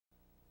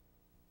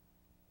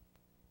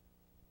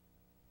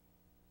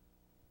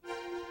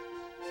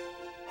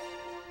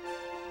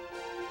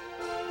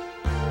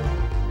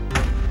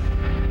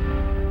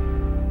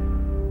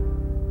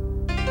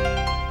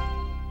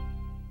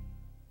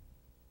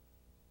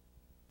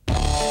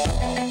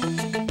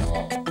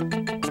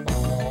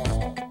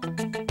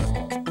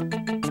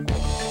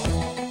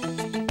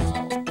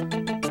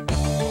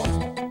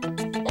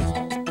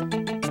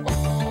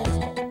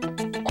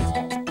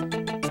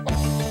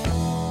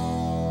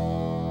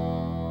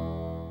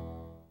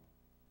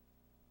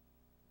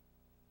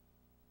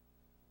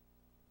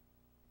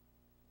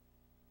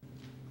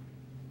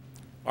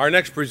Our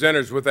next presenter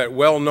is with that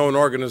well-known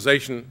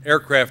organization,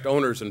 Aircraft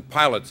Owners and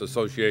Pilots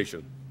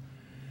Association.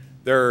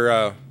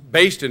 They're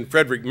based in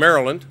Frederick,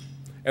 Maryland,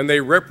 and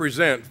they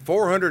represent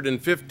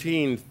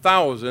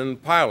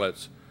 415,000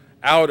 pilots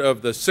out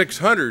of the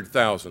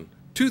 600,000.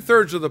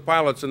 Two-thirds of the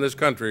pilots in this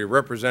country are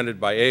represented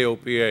by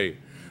AOPA,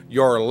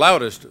 your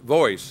loudest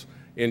voice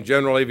in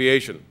general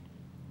aviation.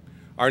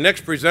 Our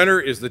next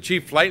presenter is the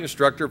Chief Flight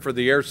Instructor for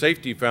the Air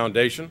Safety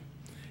Foundation.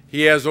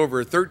 He has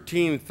over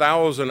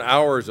 13,000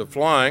 hours of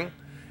flying.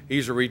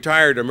 He's a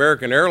retired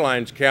American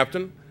Airlines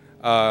captain,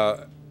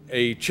 a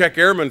check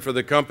airman for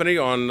the company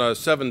on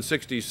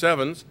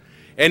 767s,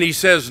 and he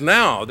says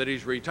now that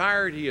he's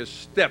retired, he has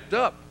stepped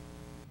up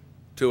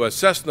to a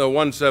Cessna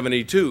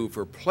 172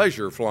 for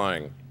pleasure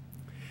flying.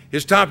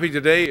 His topic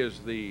today is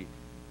the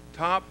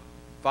top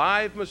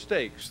 5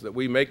 mistakes that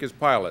we make as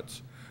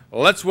pilots.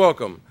 Let's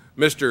welcome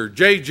Mr.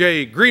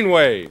 J.J.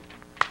 Greenway.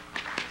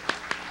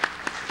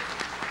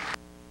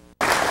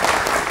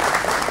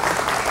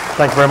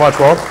 Thank you very much,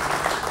 Walt.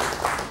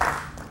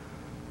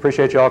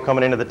 Appreciate you all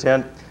coming into the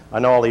tent. I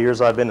know all the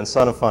years I've been in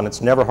Sun and Fun,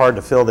 it's never hard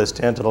to fill this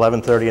tent at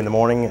 11:30 in the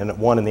morning and at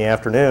 1 in the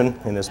afternoon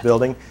in this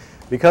building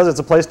because it's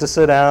a place to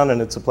sit down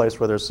and it's a place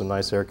where there's some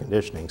nice air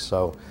conditioning.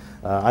 So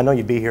I know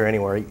you'd be here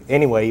anyway,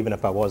 even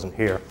if I wasn't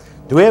here.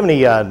 Do we have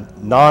any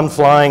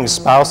non-flying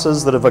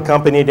spouses that have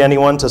accompanied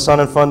anyone to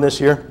Sun and Fun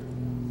this year?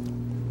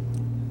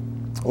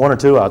 1 or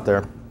 2 out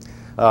there.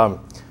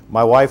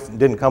 My wife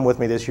didn't come with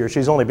me this year.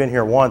 She's only been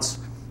here once,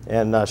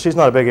 and she's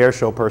not a big air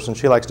show person.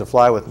 She likes to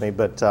fly with me,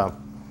 but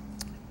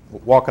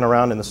walking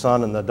around in the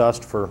sun and the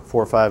dust for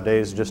 4 or 5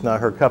 days is just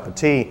not her cup of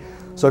tea.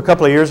 So a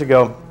couple of years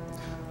ago,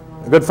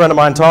 a good friend of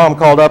mine, Tom,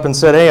 called up and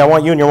said, "Hey, I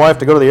want you and your wife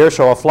to go to the air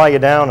show. I'll fly you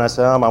down." And I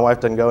said, "Oh, my wife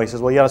doesn't go." He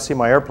says, "Well, you ought to see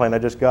my airplane I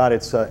just got.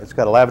 It's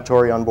got a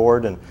lavatory on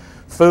board and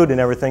food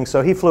and everything."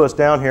 So he flew us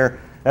down here.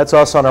 That's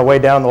us on our way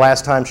down the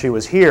last time she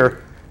was here.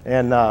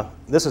 And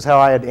this is how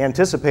I had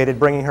anticipated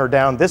bringing her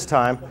down this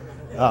time.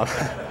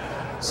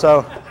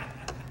 So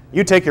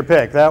you take your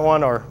pick, that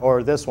one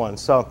or this one.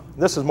 So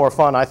this is more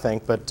fun, I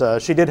think,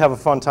 but she did have a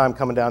fun time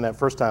coming down that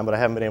first time, but I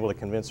haven't been able to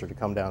convince her to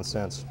come down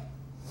since.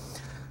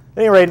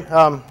 At any rate,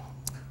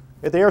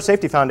 at the Air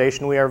Safety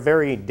Foundation, we are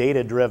very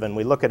data-driven.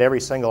 We look at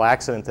every single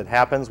accident that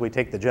happens. We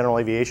take the general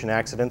aviation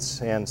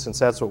accidents, and since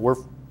that's what we're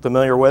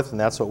familiar with and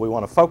that's what we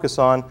want to focus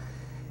on,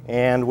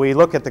 and we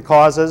look at the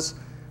causes.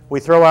 We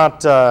throw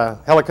out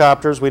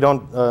helicopters. We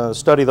don't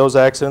study those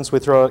accidents. We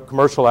throw out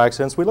commercial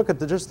accidents. We look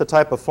at just the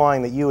type of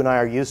flying that you and I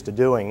are used to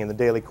doing in the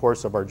daily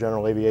course of our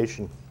general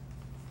aviation.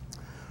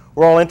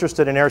 We're all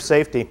interested in air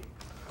safety.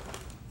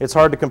 It's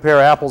hard to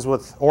compare apples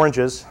with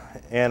oranges,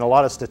 and a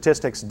lot of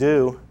statistics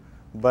do,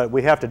 but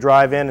we have to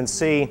drive in and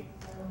see.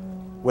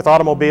 With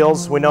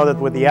automobiles, we know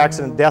that with the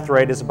accident death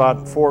rate is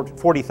about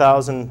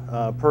 40,000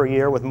 per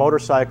year. With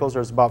motorcycles,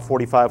 there's about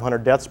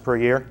 4,500 deaths per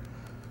year.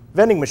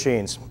 Vending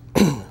machines.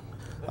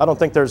 I don't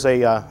think there's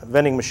a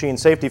vending machine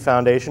safety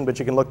foundation, but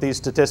you can look these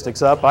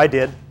statistics up. I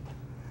did,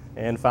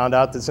 and found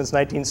out that since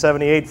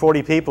 1978,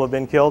 40 people have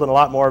been killed and a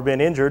lot more have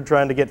been injured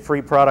trying to get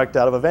free product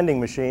out of a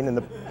vending machine, and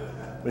the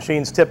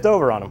machine's tipped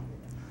over on them.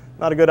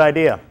 Not a good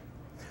idea.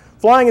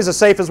 Flying is as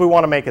safe as we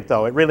want to make it,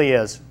 though. It really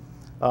is.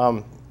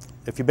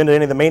 If you've been to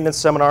any of the maintenance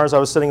seminars, I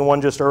was sitting in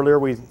one just earlier,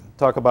 we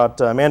talk about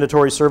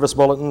mandatory service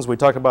bulletins, we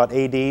talk about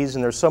ADs,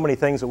 and there's so many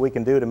things that we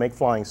can do to make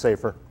flying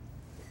safer.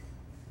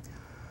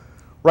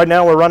 Right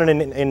now we're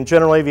running in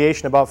general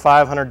aviation about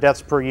 500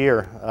 deaths per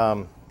year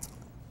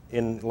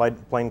in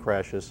light plane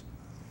crashes.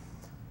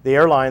 The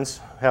airlines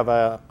have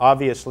a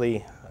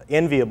obviously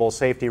enviable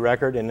safety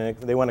record, and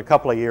they went a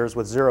couple of years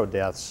with 0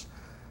 deaths.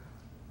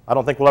 I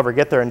don't think we'll ever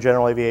get there in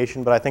general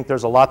aviation, but I think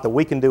there's a lot that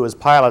we can do as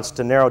pilots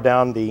to narrow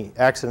down the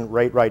accident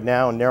rate right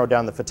now and narrow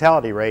down the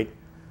fatality rate,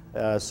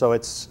 so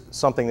it's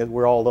something that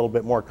we're all a little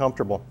bit more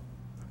comfortable.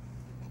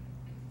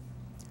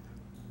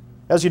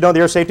 As you know, the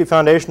Air Safety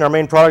Foundation, our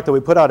main product that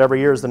we put out every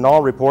year is the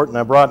NOL report, and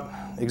I brought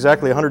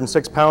exactly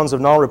 106 pounds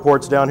of NOL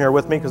reports down here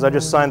with me because I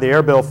just signed the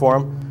air bill for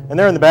them. And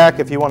they're in the back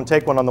if you want to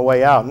take one on the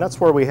way out. And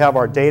that's where we have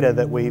our data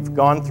that we've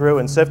gone through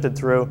and sifted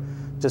through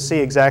to see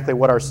exactly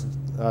what our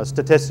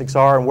statistics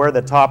are and where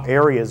the top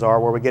areas are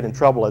where we get in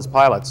trouble as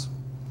pilots.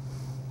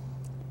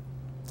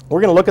 We're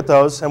going to look at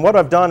those, and what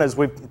I've done is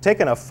we've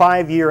taken a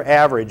 5-year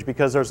average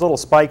because there's little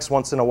spikes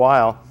once in a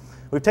while.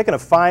 We've taken a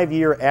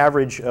 5-year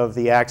average of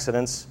the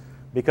accidents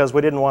because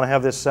we didn't want to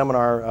have this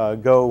seminar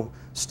go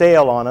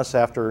stale on us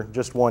after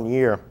just 1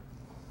 year.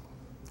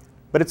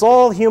 But it's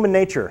all human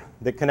nature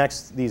that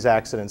connects these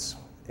accidents.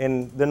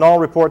 In the NOL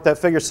report, that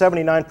figure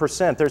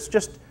 79%. There's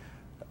just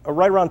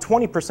right around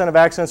 20% of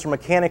accidents are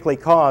mechanically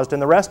caused,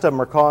 and the rest of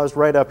them are caused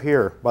right up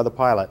here by the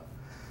pilot.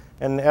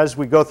 And as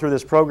we go through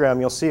this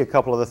program, you'll see a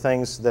couple of the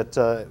things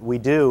that we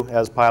do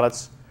as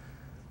pilots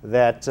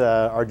that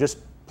are just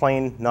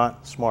plain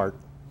not smart.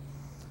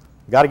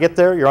 You got to get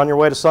there. You're on your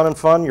way to Sun and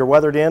Fun. You're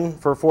weathered in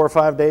for 4 or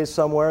 5 days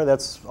somewhere.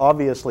 That's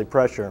obviously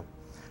pressure.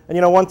 And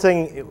you know, one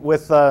thing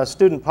with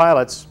student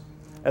pilots,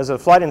 as a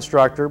flight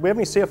instructor, we have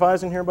any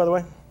CFIs in here, by the way?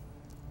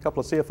 A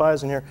couple of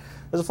CFIs in here.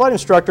 As a flight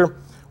instructor,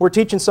 We're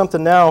teaching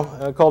something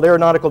now called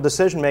aeronautical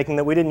decision making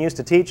that we didn't used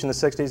to teach in the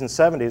 60s and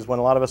 70s when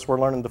a lot of us were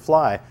learning to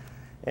fly.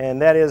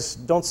 And that is,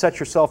 don't set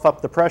yourself up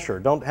to pressure.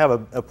 Don't have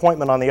an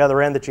appointment on the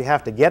other end that you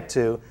have to get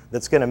to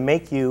that's going to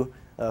make you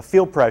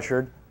feel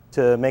pressured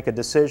to make a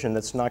decision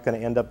that's not going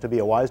to end up to be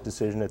a wise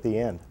decision at the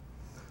end.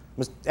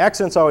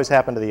 Accidents always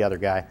happen to the other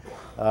guy.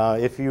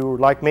 If you're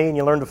like me and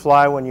you learned to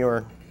fly when you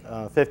were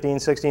 15,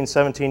 16,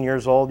 17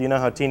 years old, you know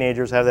how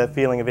teenagers have that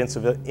feeling of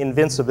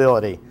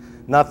invincibility.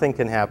 Nothing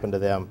can happen to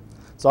them.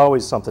 It's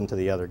always something to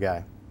the other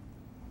guy.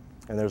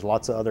 And there's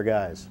lots of other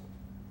guys.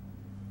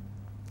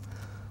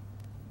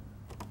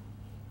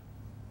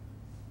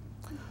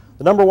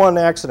 The number one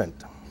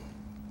accident.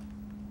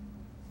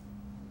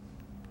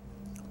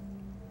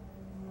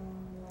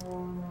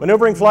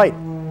 Maneuvering flight.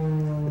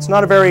 It's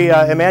not a very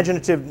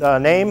imaginative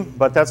name,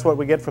 but that's what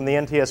we get from the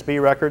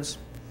NTSB records.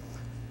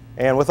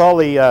 And with all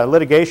the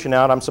litigation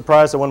out, I'm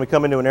surprised that when we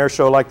come into an air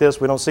show like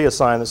this, we don't see a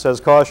sign that says,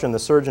 "Caution, the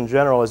Surgeon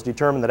General has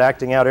determined that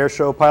acting out air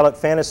show pilot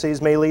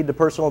fantasies may lead to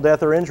personal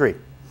death or injury."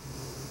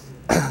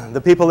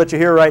 The people that you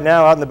hear right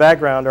now out in the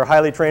background are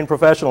highly trained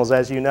professionals,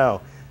 as you know.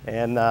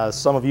 And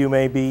some of you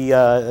may be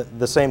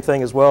the same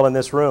thing as well in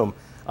this room.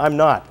 I'm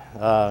not,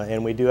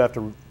 and we do have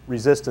to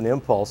resist an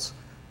impulse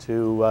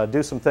to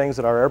do some things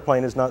that our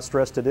airplane is not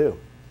stressed to do.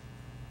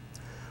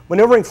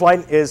 Maneuvering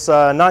flight is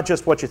not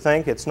just what you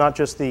think. It's not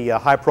just the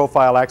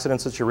high-profile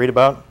accidents that you read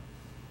about.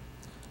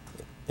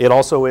 It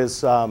also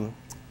is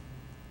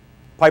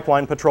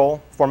pipeline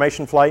patrol,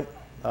 formation flight,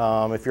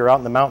 if you're out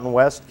in the Mountain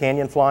West,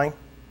 canyon flying.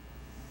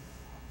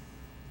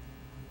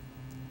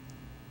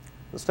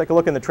 Let's take a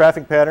look in the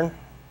traffic pattern.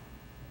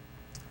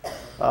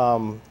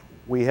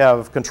 We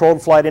have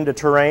controlled flight into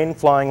terrain,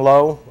 flying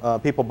low,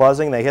 people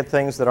buzzing. They hit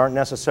things that aren't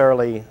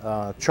necessarily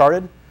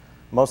charted.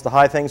 Most of the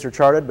high things are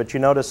charted, but you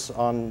notice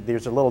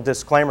there's a little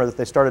disclaimer that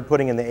they started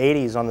putting in the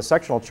 80s on the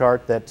sectional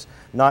chart that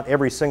not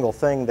every single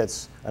thing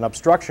that's an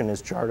obstruction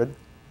is charted.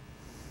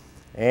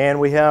 And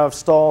we have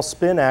stall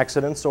spin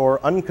accidents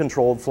or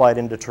uncontrolled flight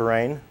into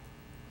terrain.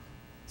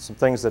 Some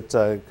things that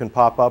can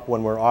pop up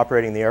when we're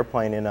operating the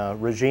airplane in a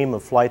regime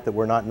of flight that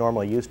we're not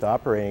normally used to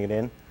operating it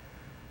in.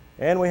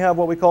 And we have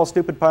what we call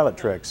stupid pilot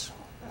tricks.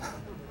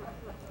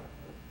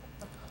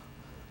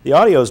 The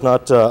audio is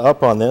not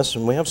up on this,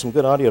 and we have some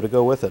good audio to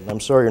go with it. I'm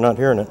sorry you're not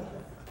hearing it.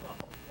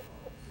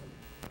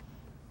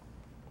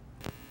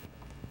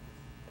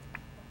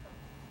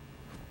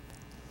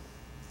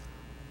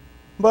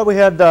 But we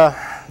had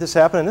this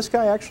happen, and this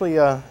guy actually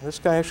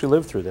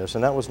lived through this,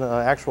 and that was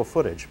actual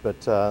footage.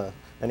 But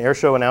an air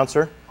show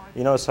announcer,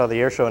 you notice how the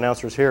air show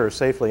announcers here are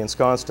safely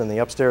ensconced in the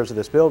upstairs of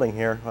this building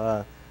here.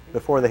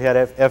 Before they had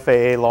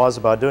FAA laws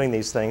about doing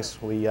these things,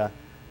 we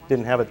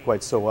didn't have it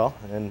quite so well,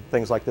 and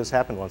things like this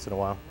happen once in a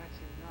while.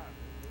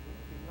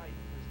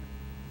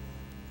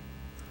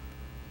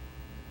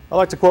 I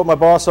like to quote my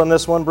boss on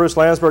this one, Bruce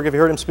Landsberg. If you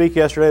heard him speak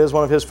yesterday, this is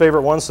one of his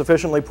favorite ones: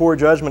 "Sufficiently poor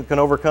judgment can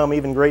overcome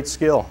even great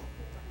skill."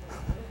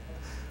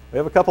 We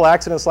have a couple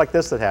accidents like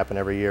this that happen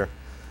every year.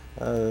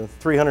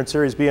 300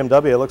 series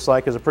BMW, it looks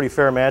like, is a pretty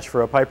fair match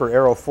for a Piper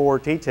Aero 4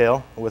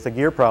 T-tail with a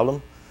gear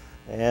problem.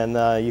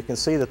 And you can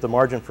see that the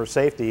margin for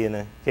safety in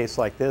a case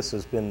like this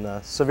has been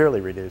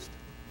severely reduced.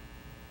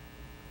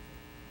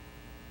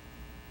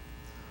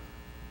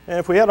 And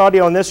if we had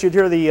audio on this, you'd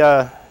hear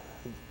the...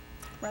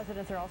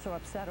 Residents are also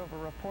upset over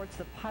reports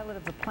the pilot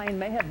of the plane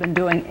may have been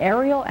doing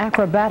aerial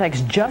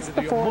acrobatics just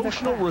before the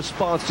emotional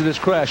response to this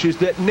crash is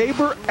that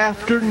neighbor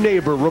after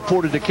neighbor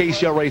reported to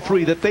KCRA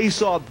 3 that they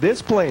saw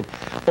this plane,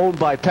 owned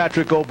by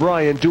Patrick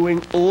O'Brien,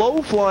 doing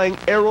low-flying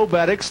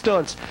aerobatic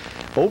stunts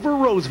over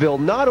Roseville,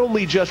 not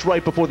only just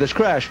right before this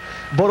crash,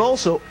 but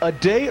also a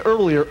day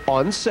earlier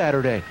on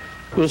Saturday.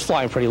 He was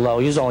flying pretty low.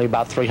 He was only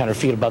about 300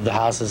 feet above the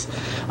houses.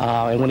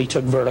 And when he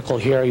took vertical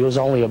here, he was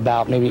only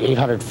about maybe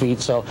 800 feet.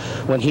 So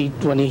when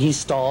he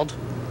stalled,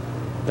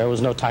 there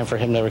was no time for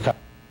him to recover.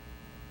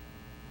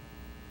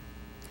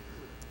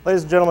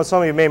 Ladies and gentlemen,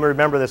 some of you may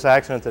remember this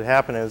accident that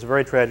happened. It was a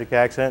very tragic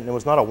accident, and it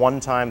was not a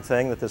one-time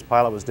thing that this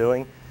pilot was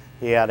doing.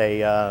 He had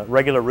a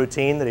regular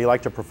routine that he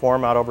liked to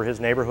perform out over his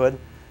neighborhood.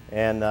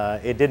 And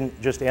it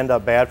didn't just end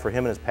up bad for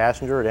him and his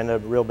passenger, it ended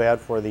up real bad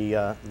for the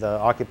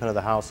occupant of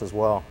the house as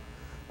well.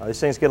 These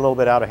things get a little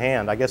bit out of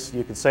hand. I guess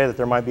you could say that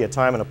there might be a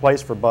time and a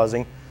place for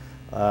buzzing.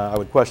 I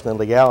would question the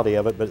legality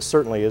of it, but it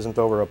certainly isn't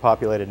over a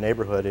populated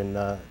neighborhood in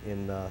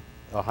a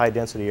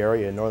high-density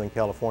area in Northern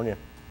California.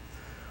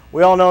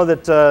 We all know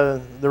that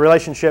the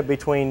relationship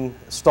between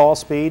stall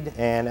speed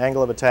and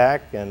angle of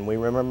attack, and we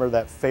remember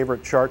that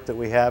favorite chart that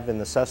we have in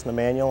the Cessna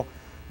manual,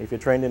 if you're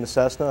trained in a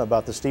Cessna,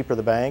 about the steeper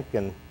the bank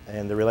and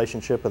the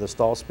relationship of the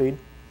stall speed.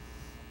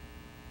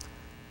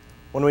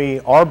 When we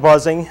are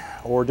buzzing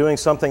or doing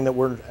something that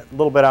we're a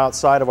little bit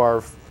outside of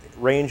our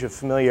range of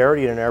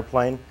familiarity in an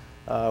airplane,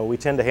 we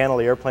tend to handle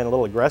the airplane a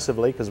little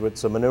aggressively because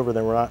it's a maneuver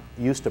that we're not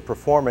used to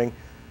performing.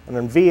 And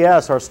in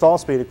VS, our stall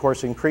speed, of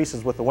course,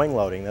 increases with the wing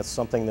loading. That's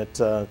something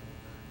that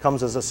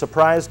comes as a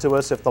surprise to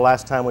us if the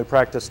last time we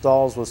practiced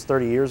stalls was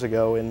 30 years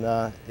ago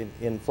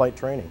in flight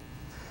training.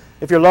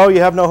 If you're low, you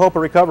have no hope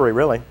of recovery,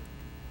 really.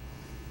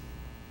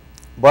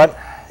 But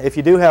if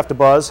you do have to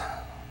buzz,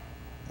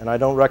 and I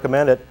don't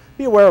recommend it,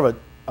 be aware of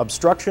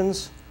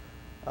obstructions.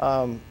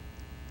 And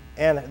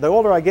the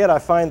older I get, I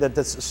find that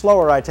the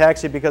slower I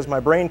taxi because my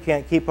brain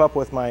can't keep up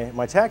with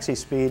my taxi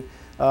speed.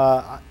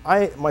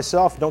 I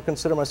myself don't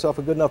consider myself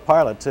a good enough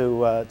pilot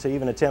to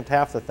even attempt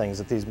half the things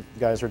that these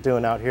guys are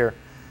doing out here,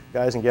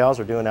 guys and gals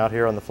are doing out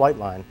here on the flight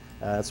line.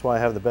 That's why I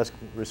have the best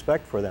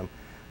respect for them.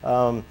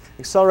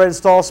 Accelerated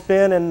stall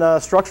spin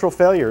and structural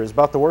failure is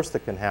about the worst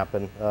that can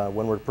happen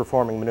when we're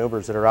performing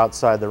maneuvers that are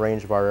outside the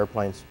range of our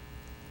airplanes.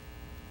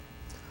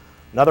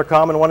 Another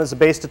common one is the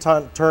base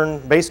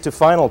to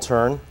final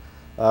turn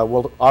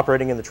while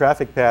operating in the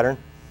traffic pattern.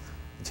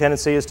 The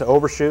tendency is to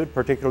overshoot,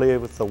 particularly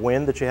with the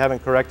wind that you haven't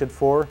corrected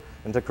for.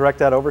 And to correct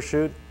that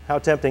overshoot, how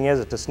tempting is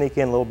it to sneak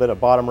in a little bit of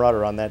bottom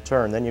rudder on that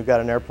turn? Then you've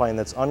got an airplane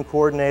that's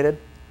uncoordinated,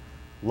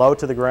 low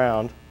to the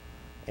ground,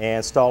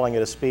 and stalling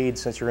at a speed,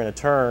 since you're in a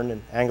turn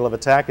and angle of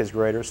attack is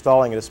greater,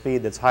 stalling at a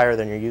speed that's higher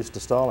than you're used to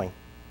stalling.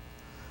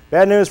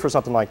 Bad news for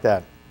something like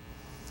that.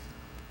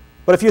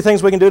 But a few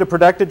things we can do to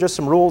protect it, just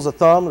some rules of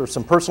thumb or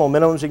some personal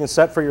minimums you can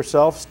set for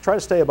yourself. Try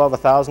to stay above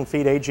 1,000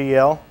 feet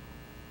AGL.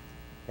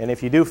 And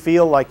if you do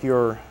feel like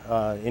you're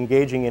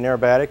engaging in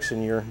aerobatics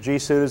and your G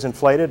suit is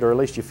inflated, or at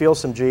least you feel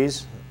some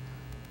Gs,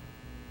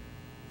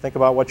 think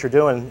about what you're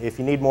doing. If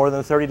you need more than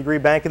a 30-degree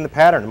bank in the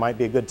pattern, it might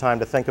be a good time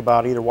to think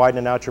about either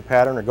widening out your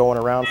pattern or going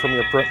around from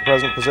your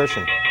present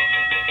position.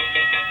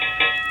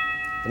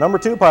 The number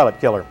 2 pilot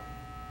killer.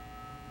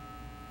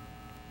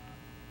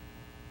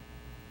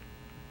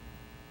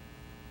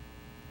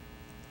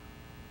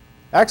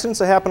 Accidents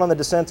that happen on the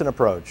descent and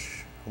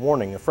approach.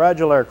 Warning, a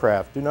fragile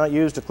aircraft. Do not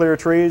use to clear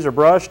trees or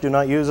brush. Do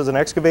not use as an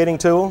excavating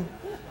tool.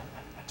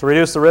 To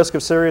reduce the risk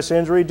of serious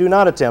injury, do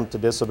not attempt to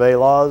disobey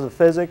laws of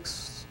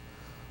physics.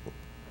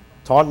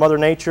 Taunt Mother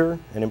Nature,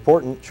 and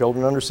important,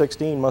 children under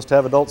 16 must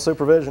have adult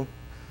supervision,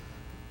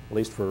 at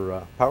least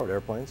for powered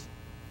airplanes.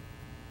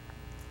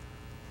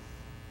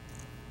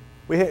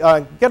 We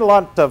get a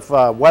lot of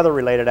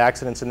weather-related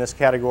accidents in this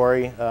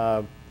category.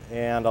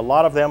 And a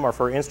lot of them are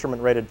for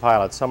instrument-rated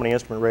pilots. How many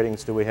instrument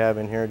ratings do we have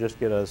in here? Just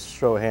get a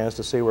show of hands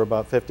to see we're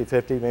about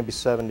 50-50, maybe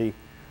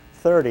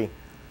 70-30.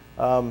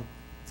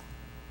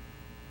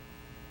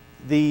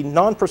 The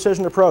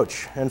non-precision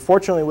approach. And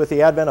fortunately, with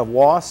the advent of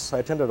WAS, I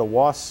attended a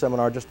WAS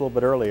seminar just a little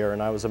bit earlier,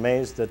 and I was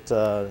amazed that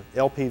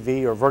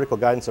LPV, or vertical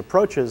guidance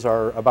approaches,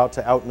 are about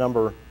to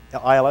outnumber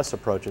ILS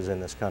approaches in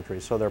this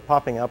country. So they're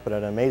popping up at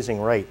an amazing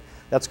rate.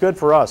 That's good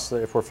for us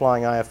if we're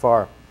flying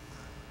IFR.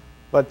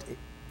 But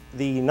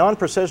the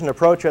non-precision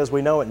approach as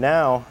we know it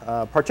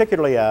now,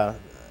 particularly a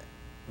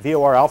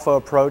VOR alpha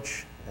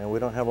approach, and we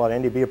don't have a lot of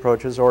NDB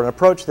approaches, or an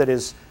approach that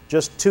is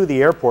just to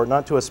the airport,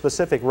 not to a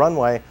specific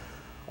runway,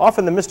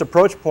 often the missed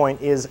approach point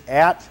is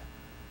at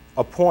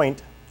a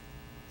point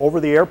over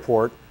the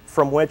airport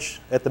from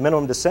which, at the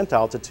minimum descent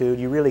altitude,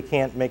 you really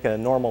can't make a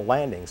normal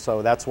landing.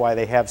 So that's why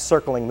they have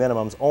circling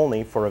minimums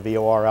only for a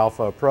VOR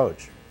alpha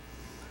approach.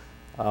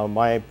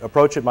 My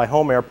approach at my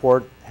home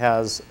airport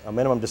has a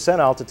minimum descent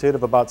altitude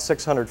of about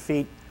 600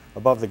 feet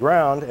above the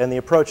ground, and the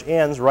approach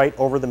ends right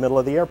over the middle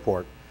of the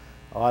airport.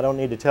 I don't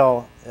need to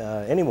tell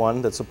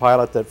anyone that's a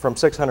pilot that from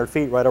 600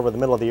 feet right over the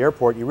middle of the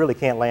airport, you really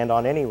can't land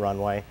on any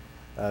runway,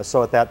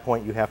 so at that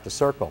point you have to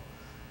circle.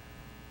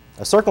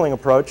 A circling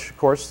approach, of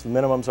course, the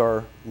minimums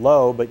are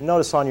low, but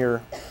notice on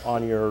your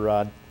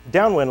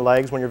downwind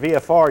legs, when you're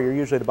VFR, you're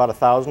usually at about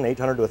 1,000,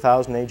 800 to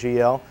 1,000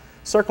 AGL.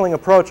 Circling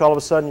approach, all of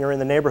a sudden you're in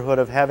the neighborhood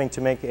of having to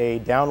make a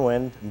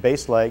downwind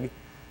base leg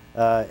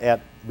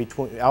at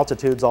between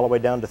altitudes all the way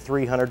down to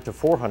 300 to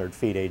 400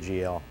 feet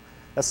AGL.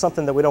 That's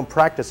something that we don't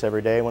practice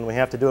every day. When we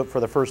have to do it for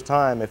the first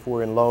time, if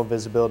we're in low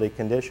visibility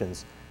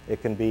conditions,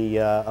 it can be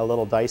a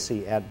little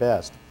dicey at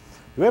best.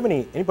 Do we have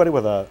anybody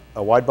with a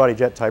wide-body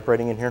jet type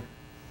rating in here?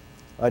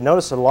 I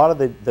noticed a lot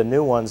of the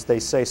new ones, they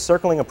say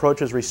circling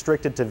approach is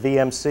restricted to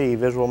VMC,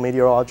 visual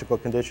meteorological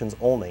conditions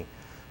only.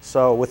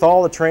 So with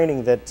all the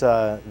training that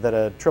a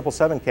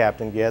 777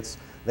 captain gets,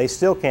 they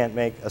still can't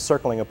make a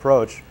circling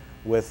approach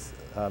with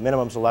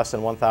minimums of less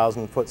than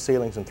 1,000 foot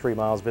ceilings and 3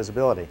 miles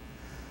visibility.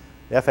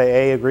 The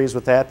FAA agrees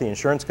with that, the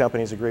insurance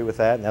companies agree with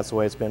that, and that's the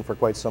way it's been for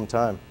quite some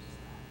time.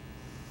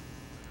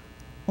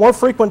 More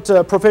frequent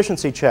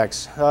proficiency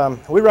checks.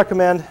 We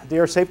recommend the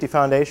Air Safety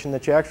Foundation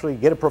that you actually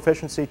get a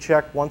proficiency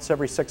check once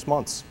every 6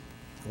 months.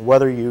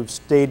 Whether you've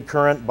stayed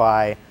current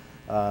by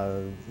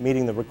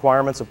meeting the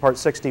requirements of Part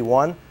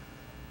 61,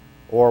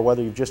 or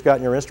whether you've just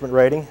gotten your instrument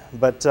rating,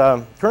 but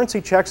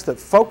currency checks that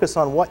focus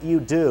on what you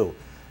do.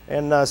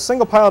 And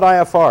single pilot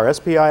IFR,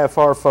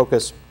 SPIFR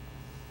focus.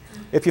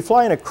 If you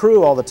fly in a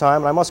crew all the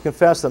time, and I must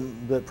confess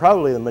that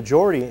probably the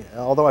majority,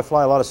 although I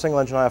fly a lot of single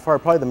engine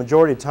IFR, probably the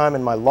majority of time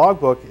in my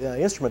logbook,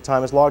 instrument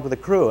time is logged with a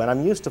crew, and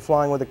I'm used to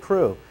flying with a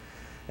crew.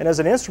 And as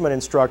an instrument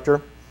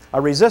instructor, I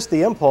resist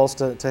the impulse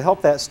to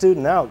help that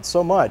student out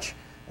so much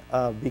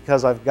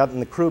because I've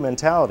gotten the crew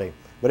mentality.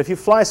 But if you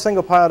fly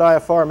single pilot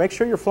IFR, make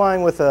sure you're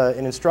flying with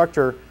an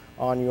instructor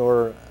on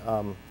your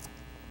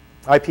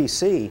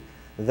IPC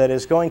that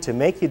is going to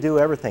make you do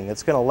everything,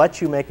 that's going to let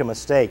you make a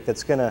mistake,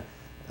 that's going to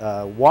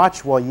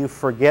watch while you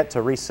forget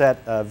to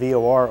reset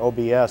VOR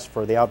OBS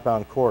for the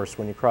outbound course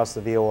when you cross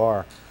the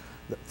VOR.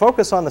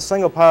 Focus on the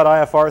single pilot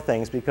IFR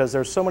things, because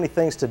there's so many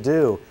things to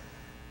do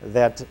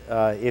that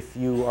if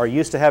you are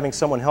used to having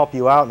someone help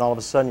you out and all of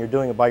a sudden you're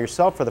doing it by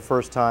yourself for the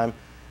first time,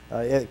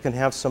 it can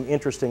have some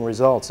interesting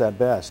results at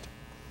best.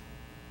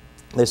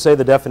 They say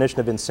the definition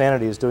of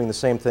insanity is doing the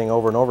same thing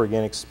over and over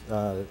again,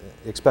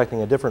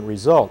 expecting a different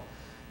result.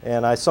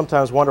 And I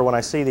sometimes wonder when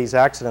I see these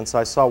accidents.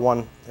 I saw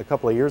one a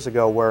couple of years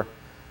ago where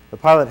the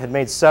pilot had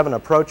made 7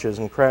 approaches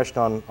and crashed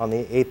on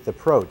the 8th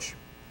approach.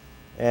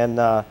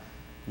 And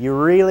you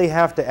really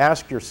have to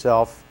ask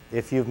yourself,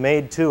 if you've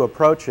made 2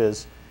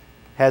 approaches,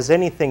 has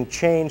anything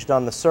changed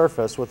on the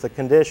surface with the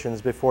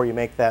conditions before you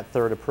make that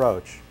 3rd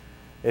approach?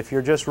 If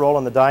you're just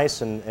rolling the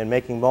dice and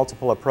making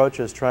multiple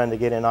approaches trying to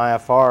get in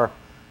IFR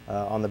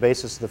on the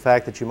basis of the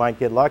fact that you might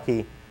get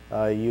lucky,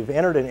 you've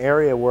entered an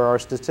area where our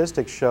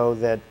statistics show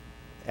that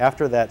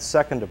after that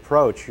 2nd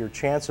approach, your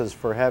chances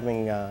for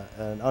having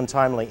an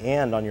untimely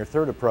end on your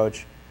 3rd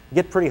approach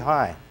get pretty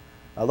high,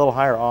 a little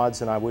higher odds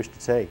than I wish to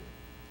take.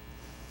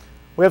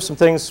 We have some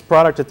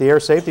product at the Air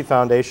Safety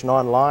Foundation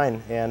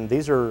online, and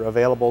these are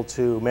available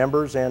to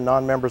members and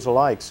non-members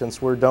alike.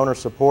 Since we're donor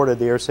supported,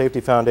 the Air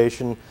Safety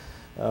Foundation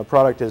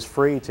product is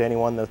free to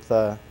anyone with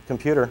a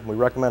computer. We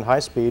recommend high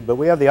speed, but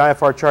we have the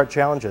IFR chart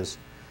challenges.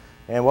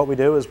 And what we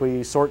do is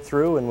we sort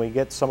through and we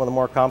get some of the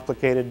more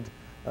complicated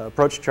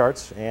approach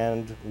charts,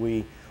 and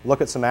we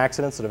look at some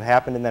accidents that have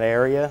happened in that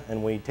area,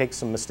 and we take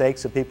some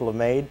mistakes that people have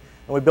made,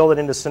 and we build it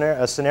into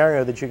a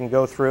scenario that you can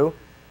go through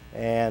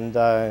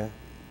and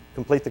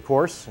complete the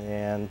course,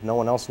 and no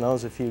one else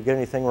knows if you get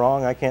anything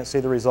wrong. I can't see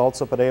the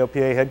results up at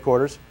AOPA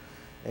headquarters,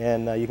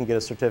 and you can get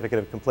a certificate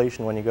of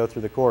completion when you go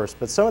through the course.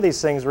 But some of these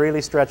things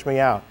really stretch me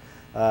out.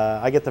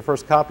 I get the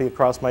first copy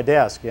across my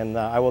desk, and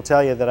I will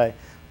tell you that I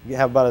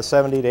have about a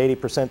 70 to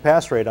 80%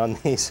 pass rate on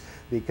these,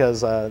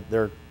 because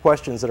there are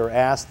questions that are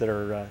asked that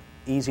are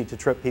easy to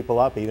trip people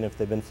up, even if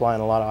they've been flying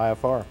a lot of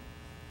IFR.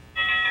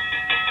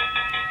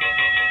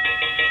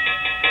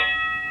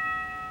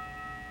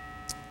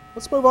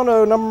 Let's move on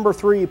to number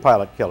 3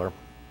 pilot killer.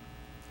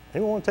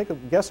 Anyone want to take a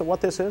guess at what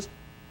this is?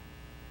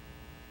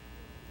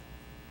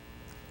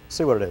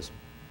 See what it is.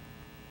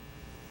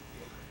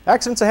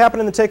 Accidents that happen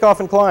in the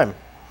takeoff and climb.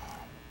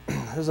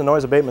 There's a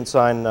noise abatement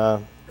sign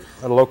at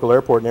a local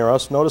airport near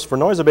us. Notice for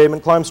noise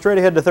abatement, climb straight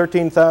ahead to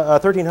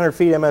 1,300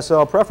 feet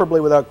MSL,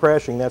 preferably without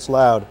crashing. That's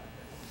loud.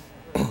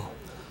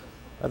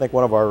 I think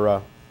one of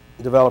our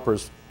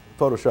developers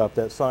photoshopped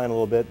that sign a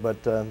little bit, but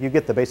you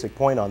get the basic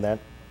point on that.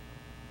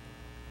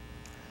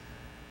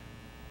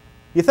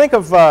 You think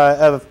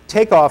of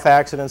takeoff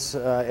accidents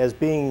as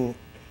being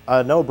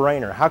a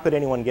no-brainer. How could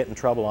anyone get in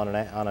trouble on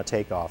a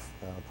takeoff?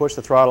 Push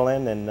the throttle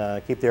in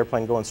and keep the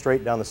airplane going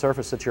straight down the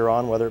surface that you're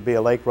on, whether it be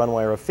a lake,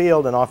 runway, or a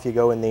field, and off you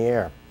go in the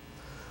air.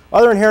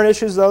 Other inherent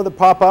issues, though, that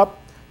pop up: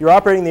 you're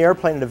operating the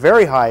airplane at a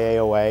very high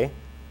AOA,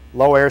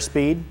 low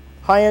airspeed,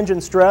 high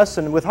engine stress,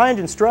 and with high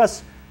engine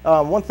stress,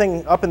 one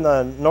thing up in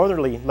the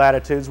northerly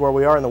latitudes where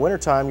we are in the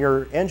wintertime,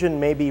 your engine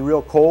may be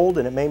real cold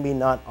and it may be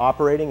not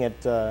operating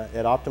at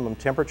optimum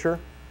temperature,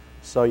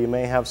 so you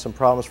may have some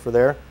problems for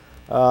there.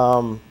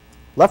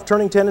 Left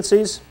turning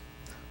tendencies,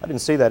 I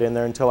didn't see that in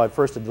there until I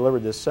first had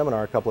delivered this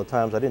seminar a couple of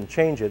times. I didn't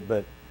change it,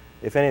 but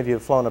if any of you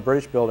have flown a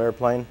British-built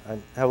airplane, I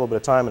have a little bit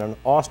of time in an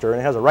Auster,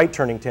 and it has a right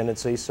turning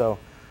tendency, so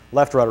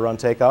left rudder on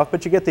takeoff,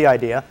 but you get the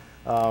idea.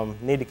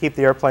 Need to keep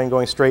the airplane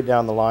going straight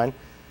down the line.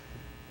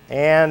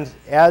 And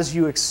as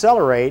you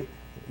accelerate,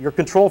 your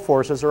control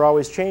forces are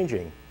always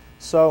changing.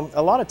 So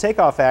a lot of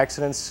takeoff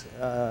accidents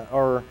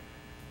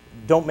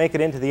don't make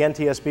it into the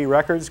NTSB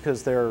records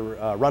because they're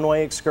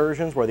runway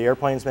excursions where the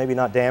airplane's maybe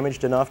not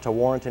damaged enough to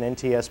warrant an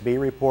NTSB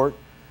report,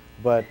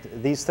 but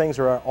these things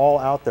are all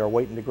out there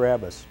waiting to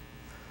grab us.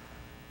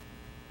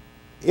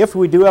 If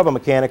we do have a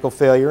mechanical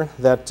failure,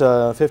 that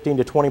 15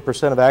 to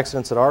 20% of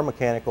accidents that are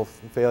mechanical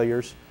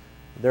failures,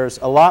 there's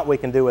a lot we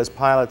can do as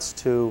pilots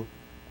to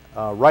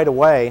right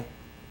away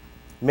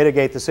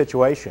mitigate the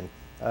situation.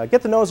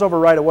 Get the nose over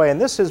right away, and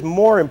this is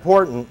more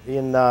important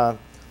in,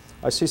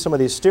 I see some of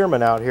these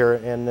steermen out here,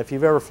 and if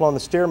you've ever flown the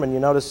steerman, you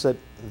notice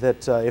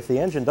that if the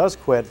engine does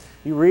quit,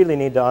 you really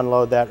need to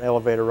unload that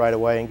elevator right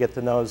away and get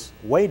the nose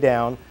way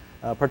down,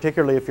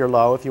 particularly if you're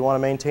low, if you want to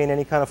maintain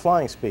any kind of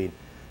flying speed.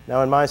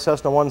 Now in my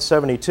Cessna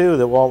 172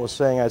 that Walt was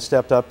saying I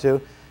stepped up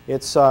to,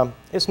 it's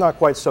not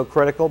quite so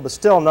critical, but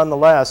still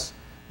nonetheless,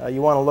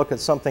 you want to look at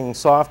something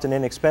soft and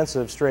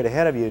inexpensive straight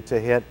ahead of you to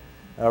hit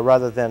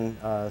rather than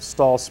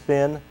stall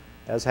spin,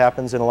 as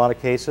happens in a lot of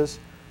cases,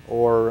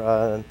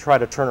 or try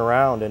to turn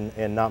around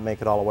and not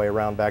make it all the way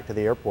around back to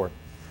the airport.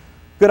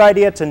 Good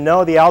idea to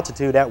know the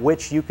altitude at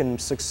which you can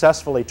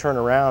successfully turn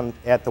around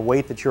at the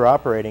weight that you're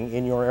operating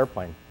in your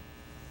airplane.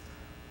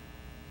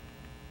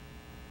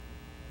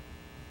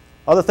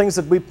 Other things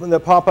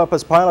that pop up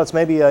as pilots,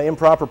 maybe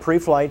improper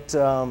pre-flight.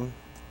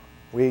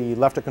 We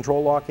left a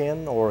control lock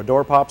in or a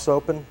door pops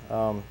open.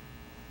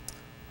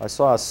 I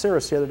saw a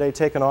Cirrus the other day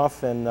taking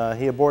off, and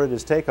he aborted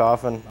his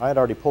takeoff, and I had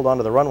already pulled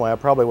onto the runway. I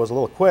probably was a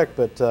little quick,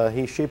 but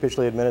he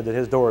sheepishly admitted that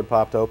his door had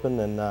popped open,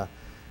 and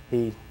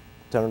he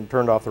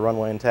turned off the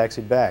runway and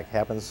taxied back.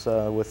 Happens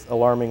with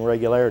alarming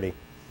regularity.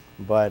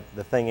 But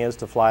the thing is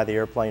to fly the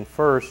airplane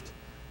first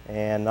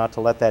and not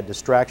to let that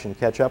distraction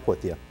catch up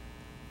with you.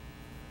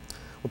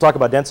 We'll talk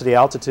about density,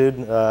 altitude,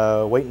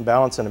 weight and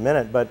balance in a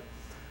minute, but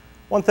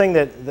one thing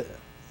that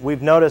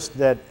we've noticed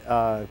that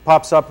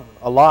pops up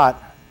a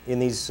lot in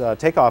these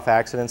takeoff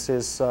accidents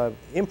is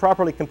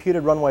improperly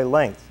computed runway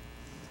length.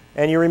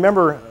 And you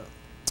remember,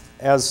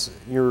 as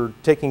you're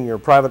taking your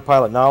private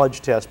pilot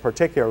knowledge test,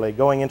 particularly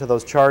going into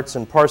those charts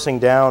and parsing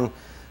down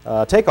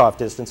takeoff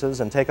distances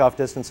and takeoff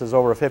distances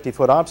over a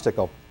 50-foot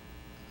obstacle.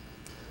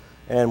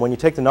 And when you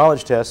take the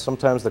knowledge test,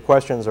 sometimes the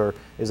questions are,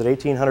 is it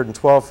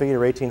 1,812 feet or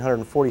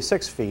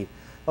 1,846 feet?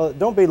 Well,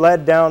 don't be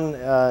led down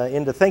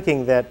into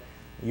thinking that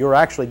you're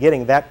actually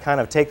getting that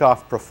kind of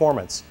takeoff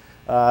performance.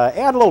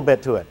 Add a little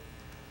bit to it.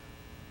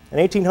 An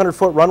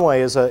 1,800-foot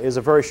runway is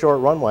a very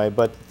short runway,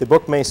 but the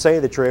book may say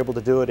that you're able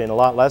to do it in a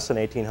lot less than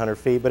 1,800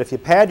 feet. But if you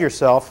pad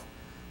yourself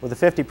with a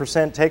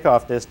 50%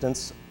 takeoff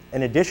distance,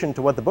 in addition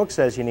to what the book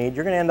says you need,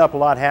 you're going to end up a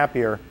lot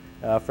happier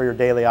for your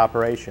daily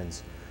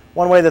operations.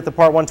 One way that the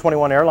Part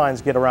 121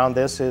 airlines get around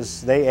this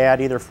is they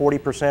add either 40%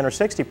 or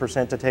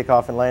 60% to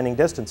takeoff and landing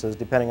distances,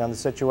 depending on the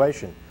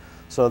situation.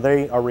 So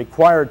they are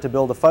required to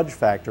build a fudge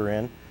factor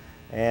in,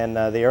 and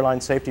the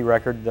airline safety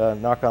record,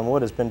 knock on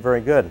wood, has been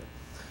very good,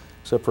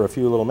 except for a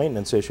few little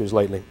maintenance issues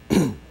lately.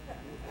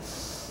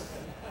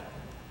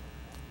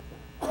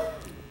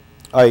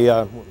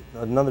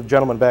 Another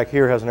gentleman back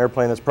here has an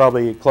airplane that's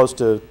probably close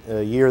to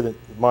a year that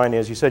mine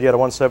is. You said you had a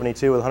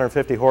 172 with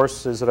 150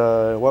 horse. Is it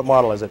a, what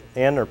model is it,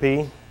 N or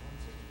P?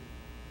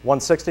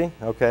 160?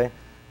 Okay.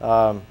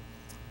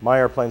 My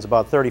airplane's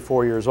about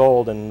 34 years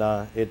old, and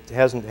it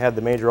hasn't had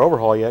the major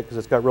overhaul yet because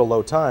it's got real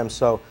low time,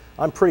 so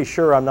I'm pretty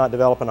sure I'm not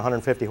developing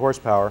 150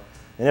 horsepower.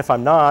 And if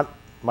I'm not,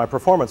 my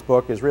performance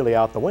book is really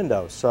out the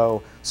window.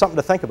 So something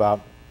to think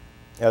about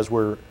as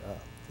we're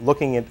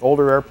looking at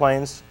older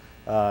airplanes,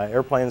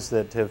 airplanes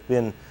that have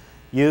been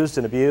used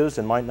and abused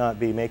and might not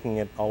be making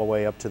it all the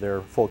way up to their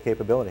full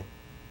capability.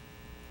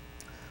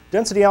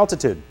 Density,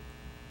 altitude.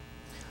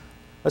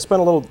 I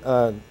spent a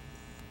little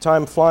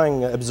time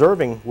flying,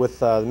 observing with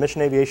the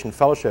Mission Aviation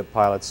Fellowship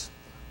pilots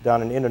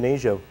down in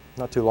Indonesia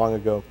not too long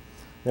ago.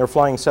 They were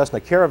flying Cessna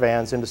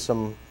Caravans into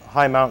some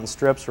high mountain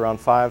strips around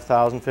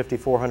 5,000,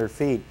 5,400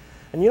 feet.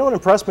 And you know what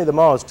impressed me the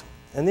most?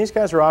 And these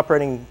guys are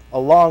operating a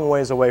long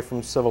ways away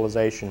from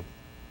civilization.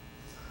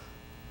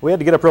 We had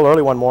to get up real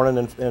early one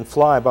morning and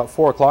fly. About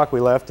 4 o'clock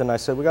we left, and I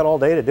said, we got all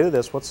day to do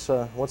this. What's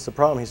the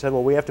problem? He said,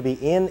 well, we have to be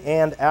in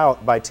and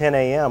out by 10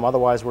 a.m.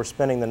 Otherwise we're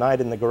spending the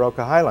night in the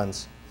Goroka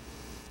Highlands.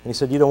 And he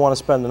said, you don't want to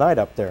spend the night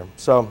up there.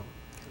 So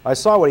I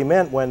saw what he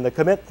meant when the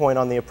commit point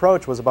on the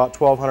approach was about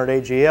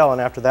 1,200 AGL, and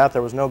after that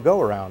there was no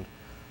go-around.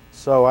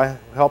 So I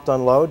helped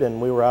unload,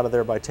 and we were out of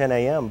there by 10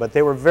 a.m. But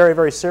they were very,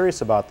 very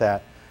serious about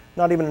that.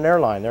 Not even an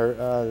airline. They're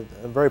a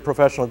very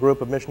professional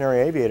group of missionary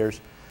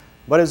aviators.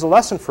 But it's a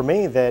lesson for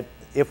me that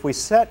if we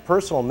set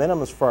personal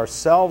minimums for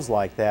ourselves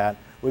like that,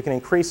 we can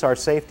increase our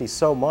safety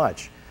so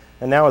much.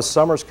 And now as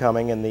summer's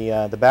coming and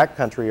the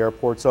backcountry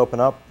airports open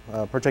up,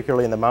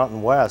 particularly in the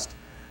Mountain West,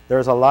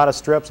 there's a lot of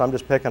strips. I'm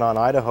just picking on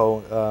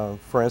Idaho,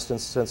 for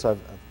instance, since I've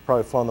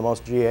probably flown the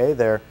most GA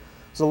there.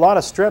 There's a lot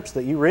of strips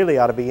that you really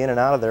ought to be in and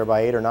out of there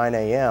by 8 or 9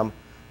 a.m.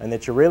 and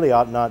that you really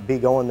ought not be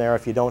going there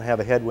if you don't have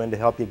a headwind to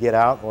help you get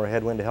out or a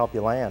headwind to help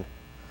you land.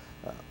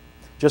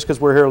 Just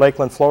because we're here in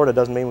Lakeland, Florida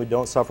doesn't mean we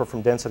don't suffer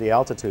from density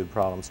altitude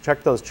problems.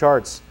 Check those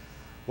charts.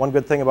 One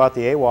good thing about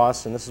the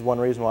AWOS, and this is one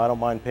reason why I don't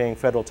mind paying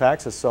federal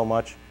taxes so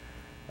much,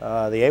 the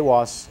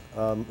AWOS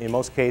in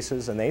most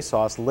cases and the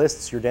ASOS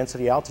lists your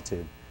density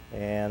altitude.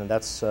 And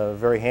that's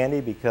very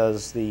handy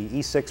because the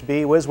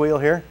E6B whiz wheel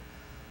here,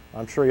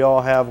 I'm sure you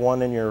all have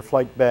one in your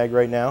flight bag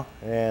right now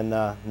and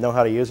know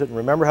how to use it and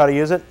remember how to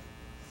use it.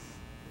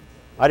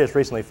 I just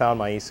recently found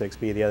my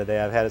E6B the other day.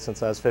 I've had it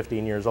since I was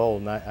 15 years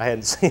old, and I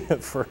hadn't seen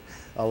it for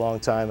a long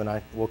time. And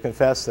I will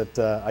confess that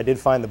I did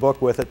find the book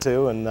with it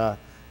too, and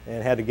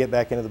had to get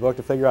back into the book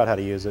to figure out how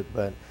to use it.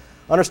 But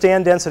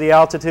understand density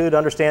altitude,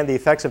 understand the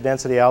effects of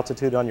density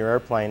altitude on your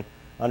airplane,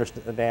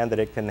 understand that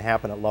it can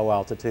happen at low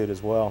altitude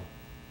as well.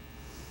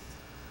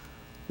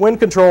 Wind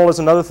control is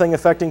another thing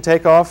affecting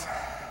takeoff.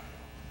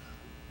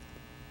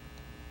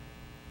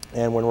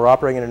 And when we're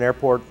operating in an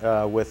airport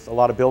with a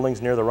lot of buildings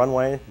near the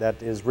runway,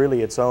 that is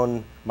really its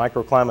own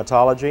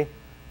microclimatology.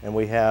 And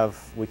we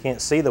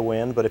can't see the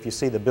wind, but if you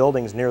see the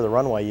buildings near the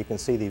runway, you can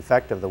see the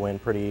effect of the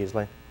wind pretty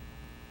easily.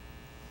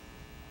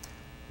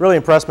 Really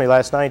impressed me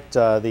last night,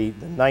 the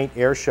night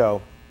air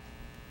show.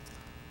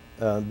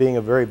 Being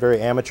a very, very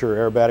amateur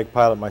aerobatic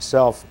pilot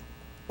myself,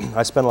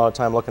 I spent a lot of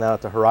time looking out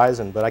at the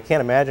horizon, but I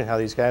can't imagine how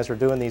these guys are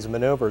doing these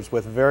maneuvers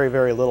with very,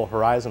 very little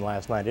horizon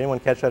last night. Anyone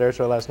catch that air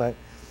show last night?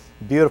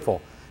 Beautiful,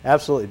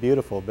 absolutely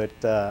beautiful, but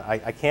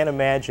I can't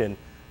imagine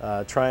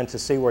trying to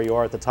see where you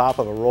are at the top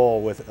of a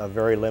roll with a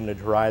very limited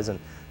horizon.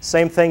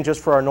 Same thing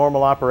just for our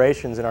normal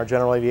operations in our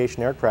general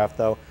aviation aircraft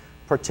though,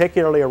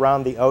 particularly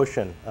around the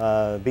ocean,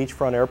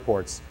 beachfront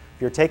airports.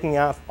 If you're taking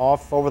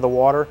off over the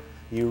water,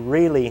 you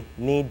really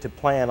need to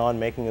plan on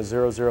making a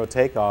 0-0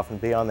 takeoff and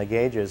be on the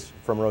gauges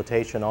from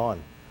rotation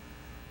on.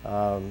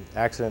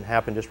 Accident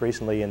happened just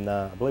recently in,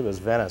 I believe it was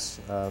Venice.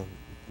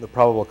 The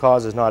probable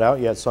cause is not out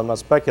yet, so I'm not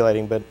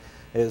speculating, but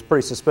it was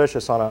pretty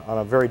suspicious on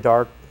a very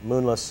dark,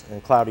 moonless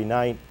and cloudy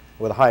night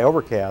with a high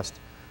overcast.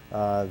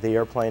 The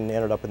airplane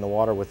ended up in the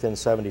water within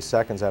 70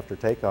 seconds after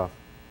takeoff.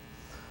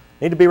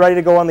 Need to be ready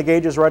to go on the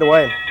gauges right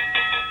away.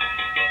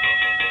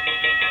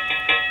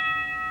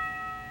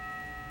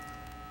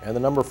 And the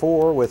number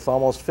 4, with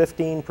almost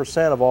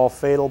 15% of all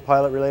fatal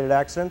pilot-related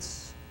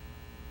accidents.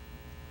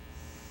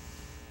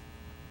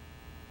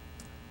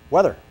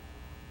 Weather.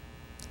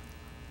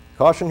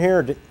 Caution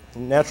here,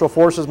 natural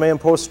forces may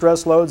impose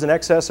stress loads in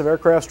excess of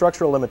aircraft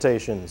structural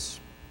limitations.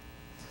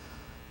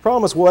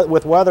 Problem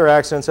with weather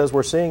accidents, as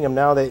we're seeing them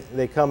now,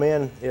 they come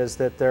in, is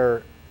that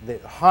they're the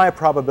high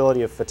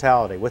probability of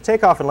fatality. With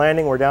takeoff and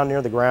landing, we're down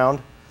near the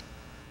ground,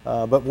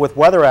 but with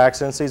weather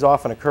accidents, these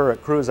often occur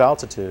at cruise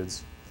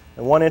altitudes.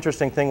 And one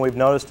interesting thing we've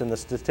noticed in the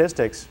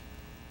statistics,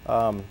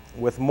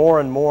 with more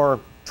and more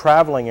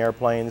traveling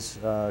airplanes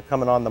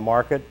coming on the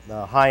market,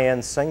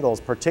 high-end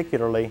singles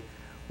particularly,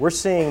 we're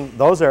seeing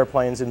those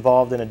airplanes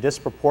involved in a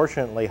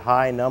disproportionately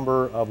high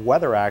number of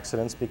weather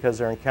accidents because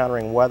they're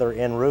encountering weather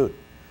en route.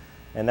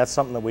 And that's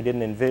something that we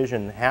didn't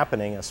envision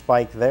happening, a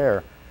spike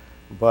there.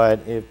 But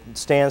it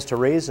stands to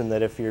reason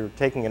that if you're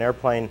taking an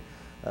airplane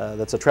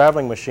that's a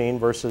traveling machine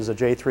versus a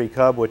J3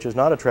 Cub, which is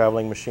not a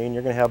traveling machine,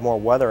 you're going to have more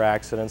weather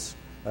accidents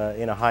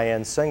in a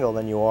high-end single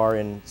than you are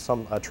in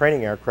a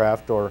training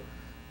aircraft or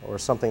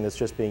something that's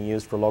just being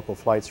used for local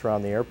flights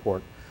around the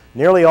airport.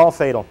 Nearly all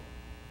fatal.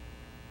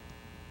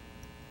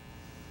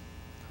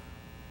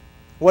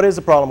 What is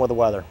the problem with the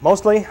weather?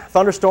 Mostly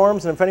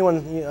thunderstorms, and if any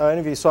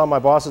of you saw my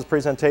boss's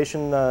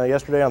presentation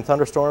yesterday on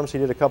thunderstorms, he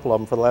did a couple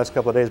of them for the last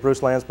couple of days,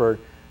 Bruce Landsberg,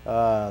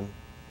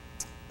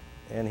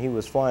 and he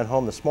was flying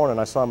home this morning.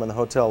 I saw him in the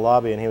hotel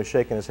lobby and he was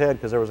shaking his head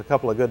because there was a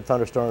couple of good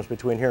thunderstorms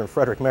between here and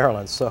Frederick,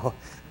 Maryland. So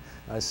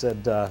I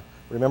said,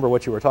 remember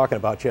what you were talking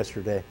about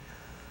yesterday.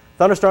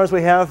 Thunderstorms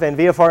we have, and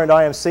VFR and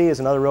IMC is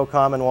another real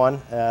common one,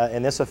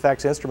 and this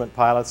affects instrument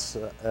pilots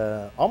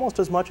almost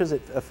as much as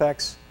it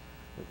affects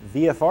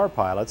VFR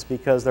pilots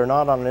because they're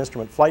not on an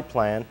instrument flight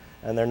plan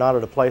and they're not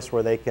at a place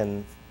where they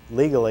can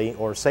legally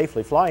or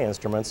safely fly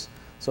instruments.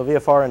 So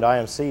VFR and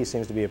IMC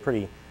seems to be a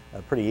pretty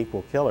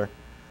equal killer.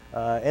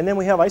 And then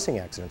we have icing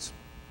accidents.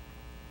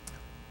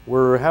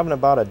 We're having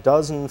about a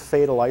dozen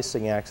fatal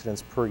icing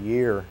accidents per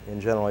year in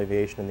general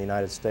aviation in the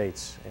United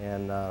States,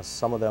 and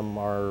some of them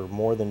are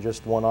more than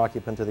just one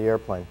occupant of the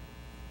airplane.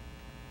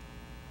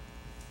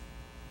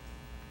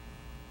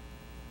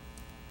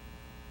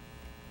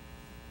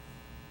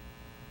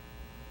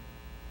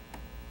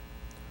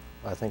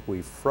 I think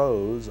we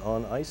froze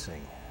on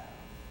icing.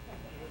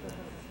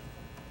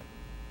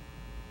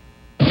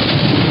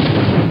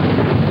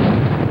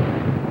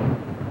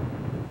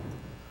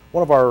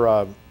 One of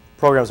our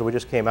programs that we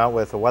just came out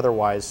with, a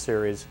WeatherWise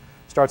series,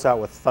 starts out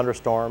with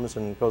thunderstorms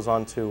and goes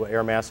on to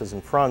air masses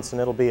and fronts,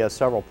 and it'll be a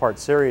several-part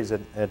series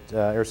at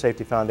Air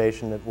Safety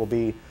Foundation that will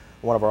be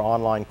one of our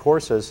online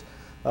courses.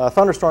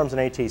 Thunderstorms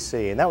and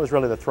ATC, and that was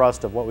really the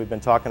thrust of what we've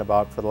been talking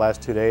about for the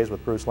last 2 days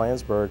with Bruce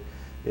Landsberg,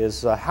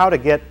 is how to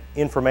get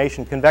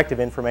information,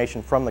 convective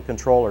information from the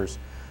controllers.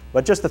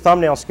 But just the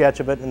thumbnail sketch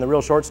of it and the real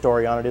short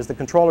story on it is the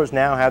controllers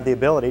now have the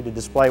ability to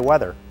display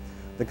weather.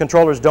 The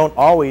controllers don't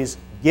always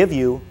give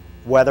you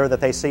weather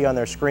that they see on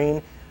their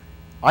screen.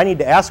 I need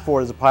to ask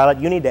for it as a pilot,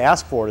 you need to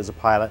ask for it as a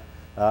pilot,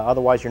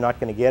 otherwise you're not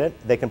going to get it.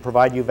 They can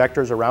provide you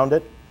vectors around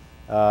it.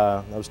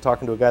 I was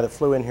talking to a guy that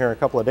flew in here a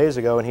couple of days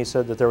ago and he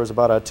said that there was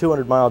about a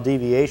 200-mile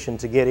deviation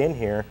to get in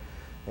here.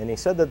 And he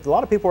said that a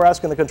lot of people were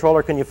asking the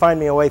controller, can you find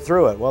me a way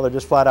through it? Well, there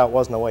just flat out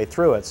wasn't a way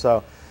through it.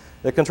 So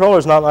the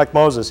controller's not like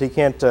Moses. He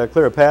can't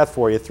clear a path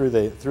for you through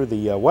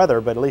the weather,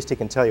 but at least he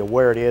can tell you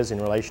where it is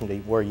in relation to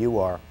where you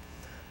are.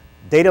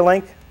 Data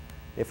link,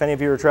 if any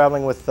of you are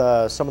traveling with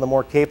some of the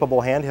more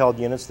capable handheld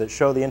units that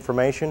show the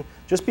information,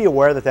 just be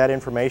aware that that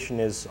information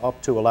is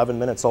up to 11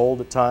 minutes old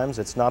at times.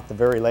 It's not the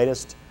very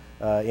latest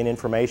in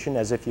information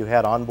as if you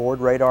had onboard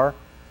radar.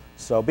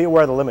 So be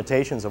aware of the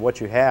limitations of what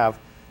you have.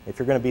 If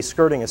you're going to be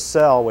skirting a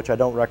cell, which I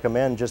don't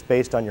recommend just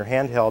based on your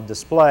handheld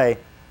display,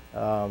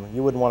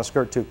 you wouldn't want to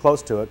skirt too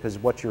close to it because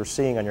what you're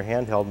seeing on your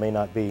handheld may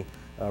not be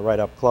right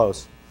up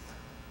close.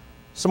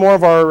 Some more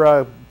of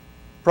our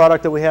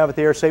product that we have at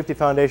the Air Safety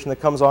Foundation that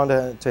comes on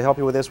to help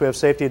you with this. We have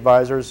safety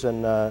advisors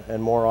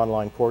and more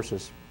online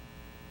courses.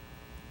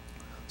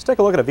 Let's take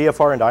a look at a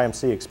VFR and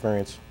IMC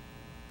experience.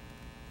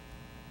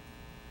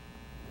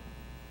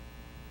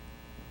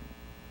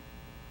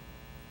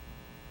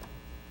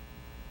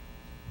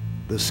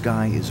 The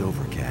sky is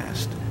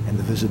overcast and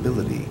the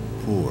visibility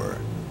poor.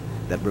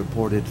 That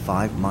reported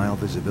 5-mile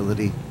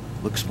visibility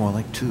looks more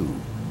like 2,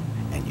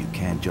 and you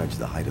can't judge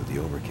the height of the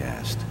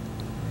overcast.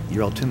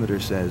 Your altimeter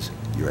says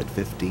you're at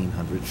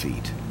 1,500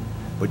 feet.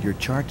 but your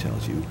chart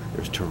tells you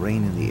there's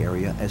terrain in the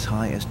area as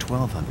high as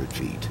 1,200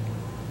 feet.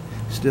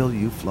 Still,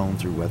 you've flown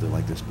through weather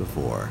like this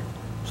before,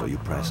 so you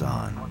press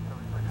on.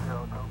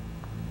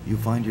 You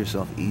find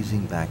yourself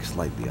easing back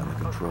slightly on the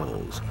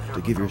controls to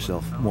give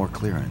yourself more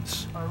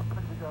clearance.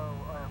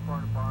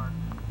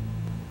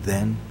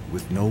 Then,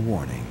 with no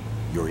warning,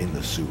 you're in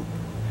the soup.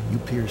 You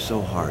peer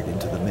so hard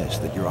into the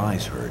mist that your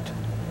eyes hurt.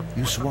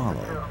 You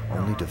swallow,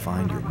 only to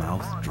find your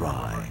mouth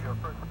dry.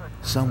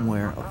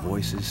 Somewhere a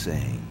voice is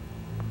saying,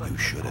 you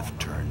should have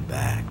turned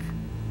back.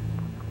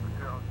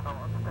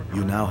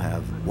 You now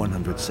have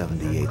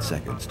 178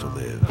 seconds to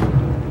live.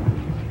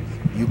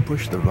 You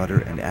push the rudder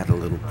and add a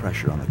little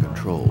pressure on the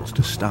controls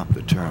to stop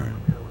the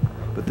turn.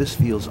 But this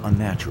feels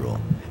unnatural,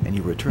 and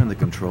you return the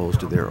controls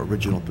to their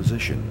original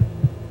position.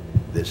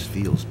 This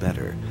feels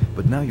better,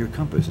 but now your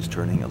compass is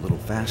turning a little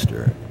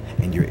faster,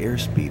 and your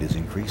airspeed is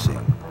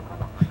increasing.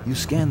 You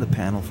scan the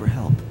panel for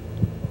help,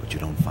 but you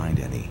don't find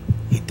any.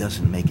 It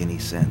doesn't make any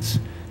sense.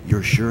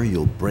 You're sure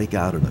you'll break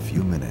out in a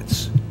few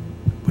minutes,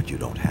 but you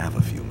don't have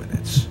a few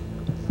minutes.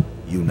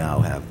 You now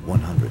have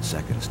 100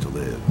 seconds to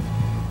live.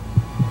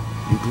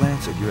 You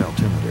glance at your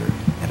altimeter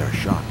and are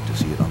shocked to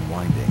see it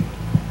unwinding.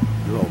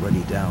 You're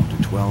already down to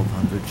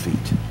 1,200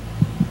 feet.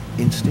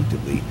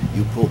 Instinctively,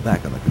 you pull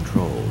back on the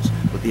controls,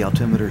 but the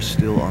altimeter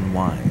still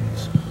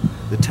unwinds.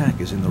 The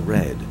tack is in the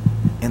red,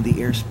 and the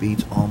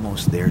airspeed's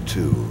almost there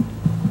too.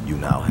 You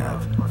now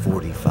have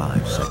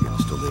 45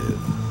 seconds to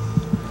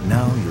live.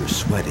 Now you're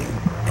sweating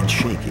and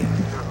shaking.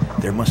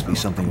 There must be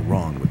something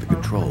wrong with the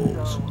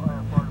controls.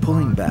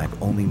 Pulling back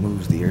only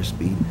moves the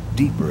airspeed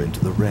deeper into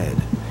the red.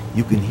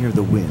 You can hear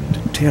the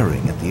wind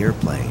tearing at the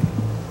airplane.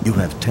 You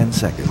have 10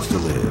 seconds to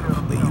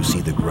live. You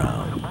see the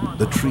ground.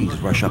 The trees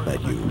rush up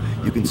at you.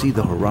 You can see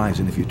the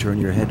horizon if you turn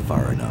your head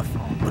far enough,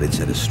 but it's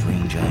at a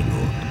strange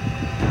angle.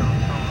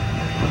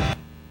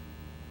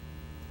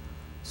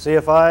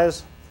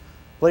 CFIs,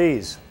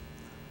 please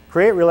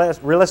create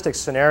realistic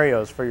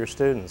scenarios for your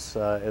students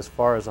as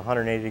far as a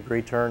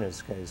 180-degree turn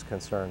is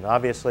concerned.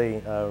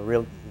 Obviously,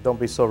 don't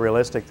be so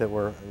realistic that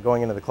we're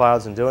going into the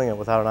clouds and doing it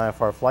without an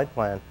IFR flight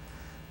plan.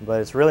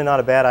 But it's really not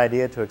a bad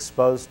idea to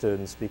expose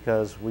students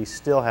because we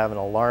still have an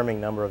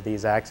alarming number of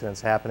these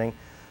accidents happening,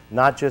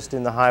 not just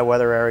in the high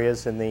weather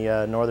areas in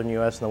the northern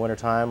U.S. in the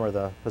wintertime or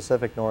the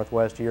Pacific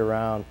Northwest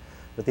year-round,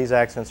 but these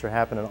accidents are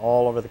happening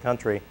all over the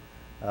country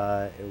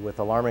with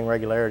alarming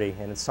regularity,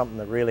 and it's something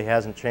that really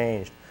hasn't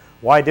changed.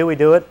 Why do we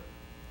do it?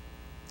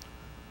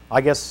 I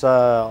guess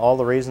all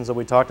the reasons that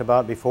we talked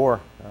about before.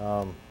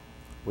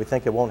 We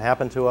think it won't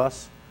happen to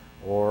us,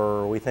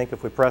 or we think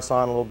if we press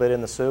on a little bit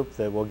in the soup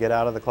that we'll get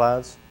out of the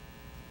clouds.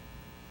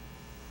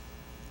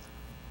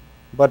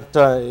 But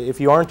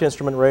if you aren't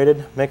instrument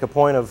rated, make a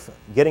point of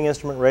getting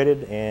instrument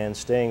rated and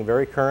staying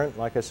very current.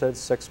 Like I said,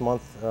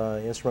 6-month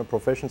instrument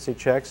proficiency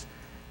checks.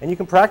 And you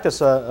can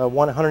practice a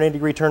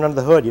 180-degree turn under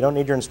the hood. You don't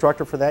need your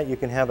instructor for that. You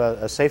can have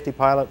a safety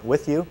pilot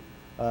with you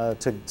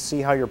to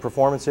see how your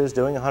performance is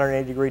doing a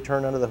 180-degree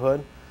turn under the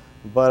hood.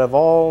 But of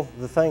all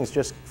the things,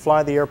 just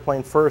fly the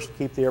airplane first,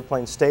 keep the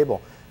airplane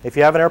stable. If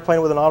you have an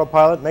airplane with an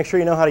autopilot, make sure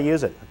you know how to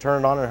use it.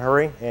 Turn it on in a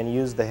hurry and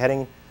use the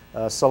heading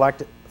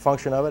select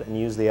function of it and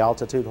use the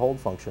altitude hold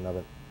function of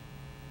it.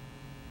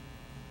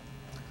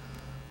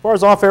 As far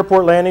as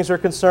off-airport landings are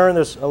concerned,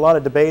 there's a lot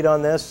of debate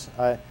on this.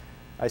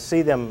 I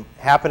see them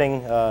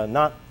happening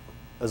not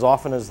as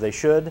often as they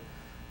should,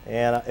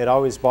 and it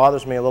always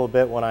bothers me a little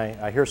bit when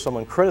I hear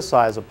someone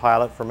criticize a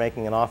pilot for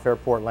making an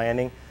off-airport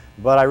landing,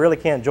 but I really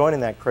can't join in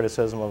that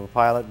criticism of a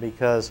pilot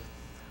because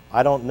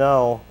I don't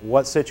know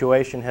what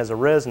situation has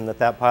arisen that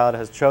that pilot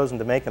has chosen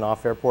to make an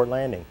off-airport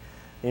landing.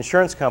 The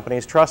insurance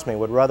companies, trust me,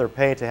 would rather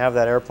pay to have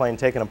that airplane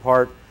taken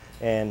apart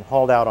and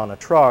hauled out on a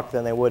truck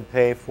than they would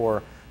pay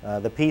for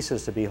the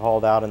pieces to be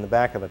hauled out in the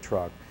back of a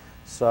truck.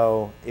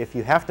 So if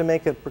you have to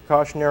make a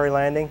precautionary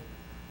landing,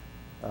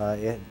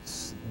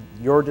 it's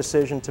your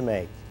decision to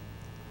make.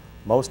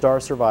 Most are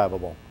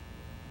survivable.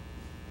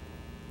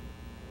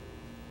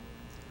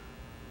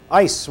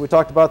 Ice, we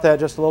talked about that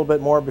just a little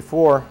bit more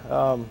before.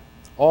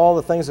 All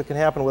the things that can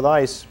happen with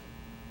ice,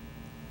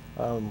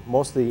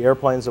 most of the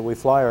airplanes that we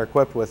fly are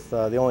equipped with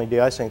the only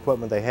de-icing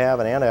equipment they have,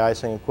 and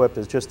anti-icing equipped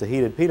is just a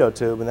heated pitot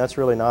tube, and that's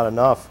really not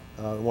enough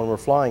when we're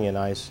flying in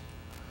ice.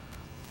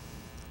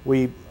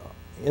 We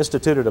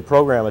instituted a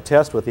program, a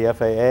test with the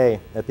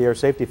FAA at the Air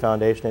Safety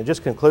Foundation. It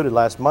just concluded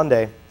last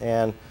Monday,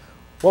 and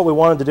what we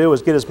wanted to do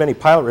was get as many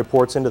pilot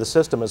reports into the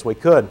system as we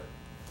could.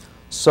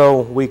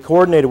 So we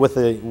coordinated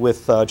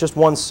with just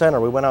one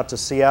center. We went out to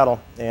Seattle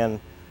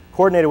and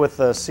coordinated with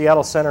the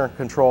Seattle Center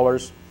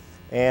controllers,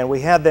 and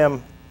we had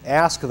them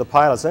ask the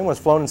pilots. Anyone's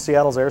flown in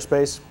Seattle's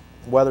airspace,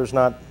 weather's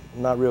not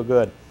real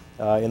good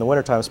in the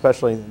wintertime,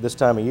 especially this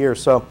time of year.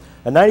 So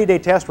a 90-day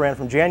test ran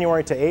from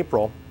January to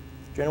April,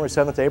 January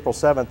 7th to April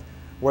 7th,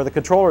 where the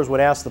controllers would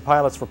ask the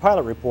pilots for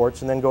pilot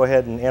reports and then go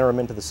ahead and enter them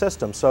into the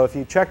system. So if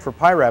you checked for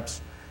PIREPs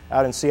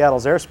out in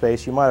Seattle's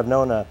airspace, you might have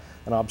known an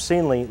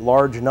obscenely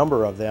large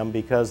number of them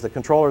because the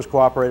controllers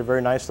cooperated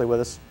very nicely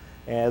with us,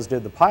 as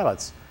did the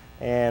pilots.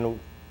 And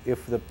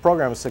if the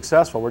program is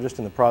successful, we're just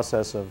in the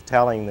process of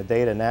tallying the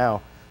data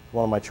now,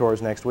 one of my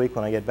chores next week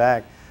when I get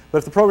back. But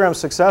if the program is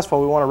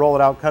successful, we want to roll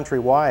it out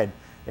countrywide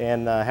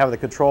and have the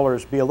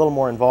controllers be a little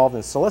more involved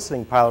in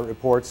soliciting pilot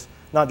reports,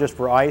 not just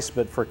for ice,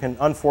 but for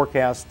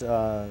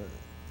unforecast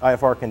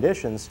IFR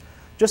conditions,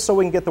 just so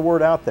we can get the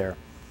word out there.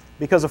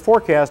 Because a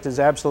forecast is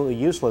absolutely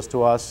useless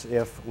to us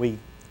if we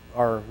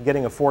are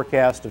getting a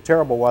forecast of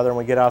terrible weather and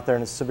we get out there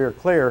and it's severe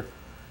clear.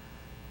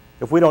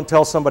 If we don't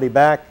tell somebody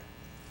back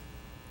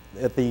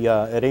at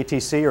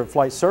ATC or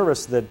Flight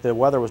Service that the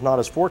weather was not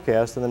as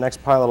forecast, then the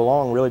next pilot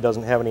along really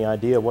doesn't have any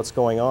idea what's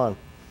going on.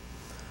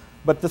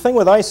 But the thing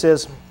with ice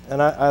is,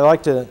 and I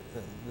like to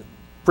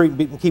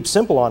keep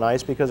simple on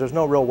ice because there's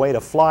no real way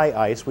to fly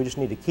ice. We just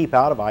need to keep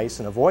out of ice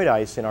and avoid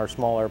ice in our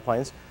small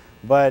airplanes.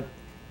 But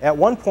at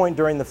one point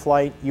during the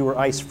flight, you were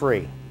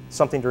ice-free,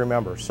 something to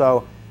remember.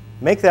 So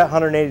make that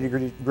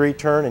 180-degree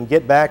turn and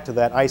get back to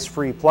that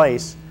ice-free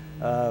place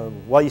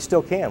while you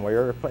still can, while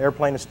your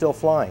airplane is still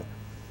flying.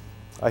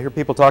 I hear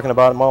people talking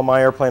about, well,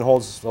 my airplane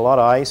holds a lot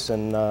of ice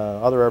and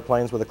other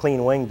airplanes with a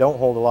clean wing don't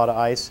hold a lot of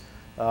ice.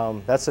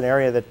 That's an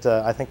area that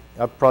I think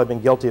I've probably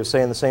been guilty of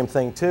saying the same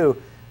thing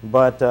too,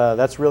 but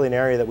that's really an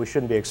area that we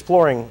shouldn't be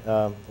exploring.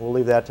 We'll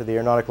leave that to the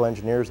aeronautical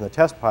engineers and the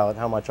test pilot,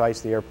 how much ice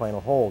the airplane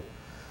will hold.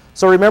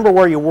 So remember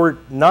where you were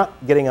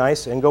not getting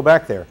ice and go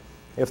back there.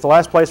 If the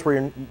last place where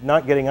you're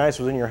not getting ice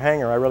was in your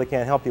hangar, I really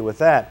can't help you with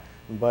that,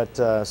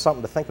 but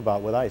something to think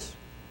about with ice.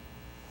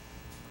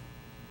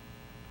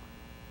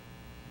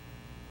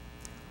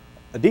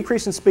 A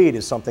decrease in speed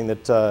is something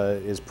that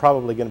is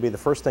probably going to be the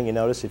first thing you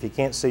notice if you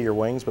can't see your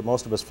wings, but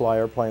most of us fly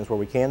airplanes where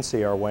we can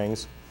see our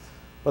wings.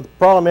 But the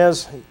problem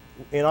is,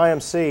 in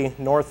IMC,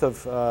 north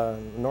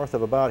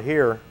of about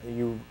here,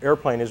 your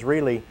airplane is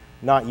really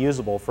not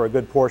usable for a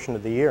good portion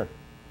of the year.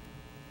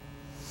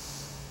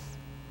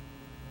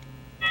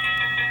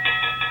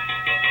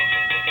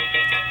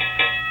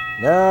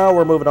 Now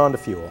we're moving on to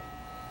fuel.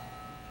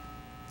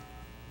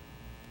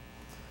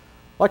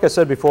 Like I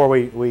said before,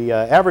 we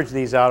average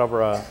these out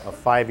over a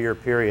 5-year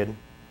period.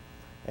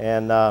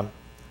 And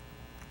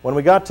when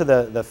we got to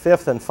the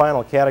fifth and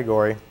final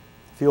category,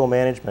 fuel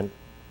management,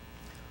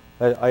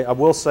 I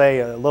will say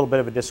a little bit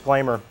of a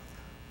disclaimer.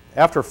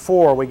 After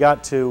 4, we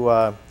got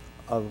to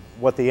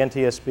what the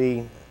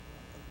NTSB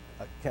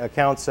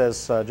accounts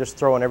as just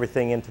throwing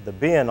everything into the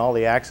bin, all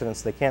the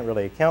accidents they can't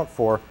really account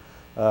for,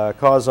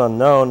 cause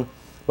unknown.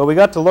 But we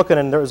got to looking,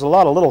 and there was a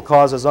lot of little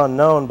causes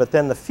unknown, but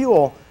then the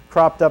fuel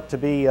cropped up to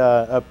be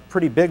a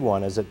pretty big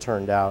one, as it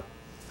turned out.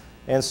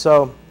 And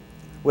so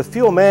with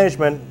fuel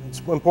management, it's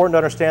important to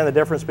understand the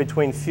difference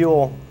between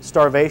fuel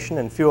starvation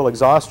and fuel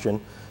exhaustion.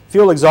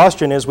 Fuel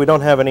exhaustion is we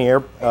don't have any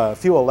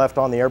fuel left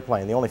on the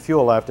airplane. The only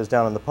fuel left is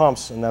down in the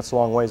pumps, and that's a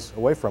long ways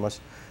away from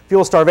us.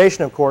 Fuel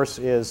starvation, of course,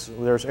 is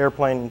there's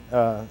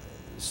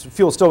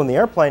fuel still in the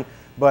airplane,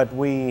 but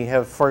we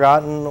have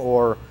forgotten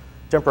or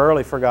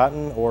temporarily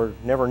forgotten or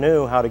never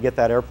knew how to get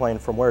that airplane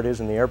from where it is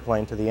in the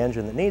airplane to the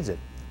engine that needs it.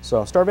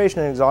 So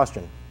starvation and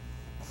exhaustion.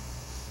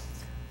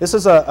 This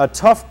is a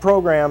tough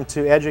program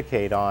to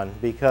educate on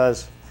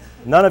because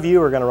none of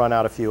you are going to run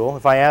out of fuel.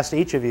 If I asked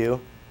each of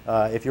you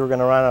if you were going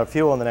to run out of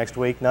fuel in the next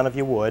week, none of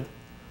you would.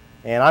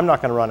 And I'm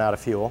not going to run out of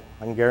fuel.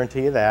 I can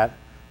guarantee you that.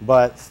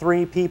 But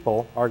 3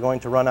 people are going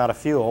to run out of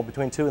fuel,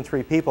 between 2 and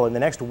 3 people in the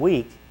next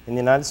week in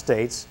the United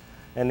States,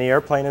 and the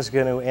airplane is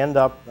going to end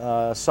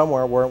up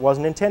somewhere where it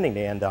wasn't intending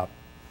to end up.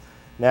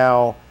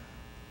 Now,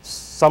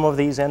 some of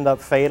these end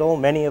up fatal.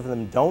 Many of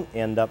them don't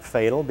end up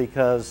fatal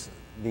because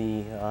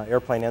the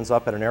airplane ends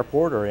up at an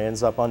airport or it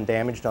ends up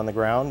undamaged on the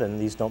ground, and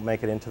these don't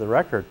make it into the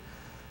record.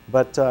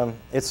 But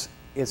it's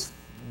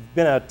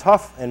been a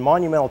tough and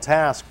monumental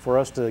task for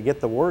us to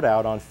get the word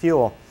out on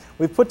fuel.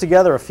 We've put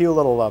together a few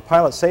little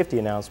pilot safety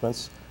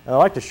announcements, and I'd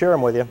like to share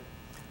them with you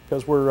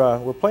because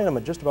we're playing them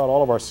at just about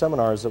all of our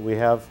seminars that we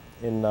have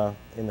in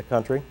the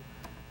country.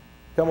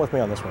 Come with me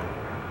on this one.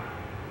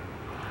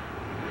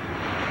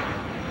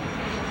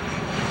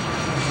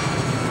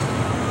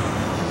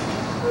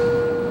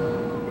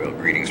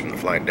 Greetings from the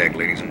flight deck,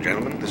 ladies and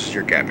gentlemen. This is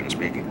your captain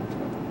speaking.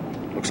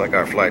 Looks like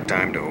our flight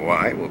time to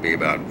Hawaii will be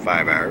about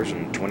 5 hours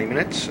and 20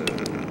 minutes,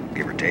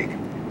 give or take.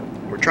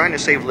 We're trying to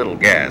save a little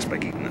gas by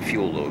keeping the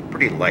fuel load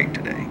pretty light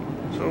today.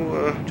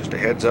 So just a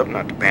heads up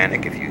not to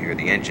panic if you hear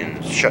the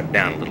engine shut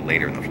down a little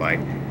later in the flight,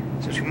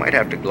 since we might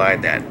have to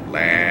glide that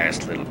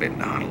last little bit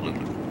into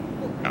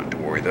Honolulu. Not to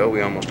worry though,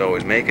 we almost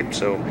always make it,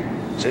 so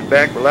sit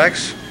back,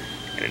 relax,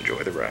 and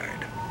enjoy the ride.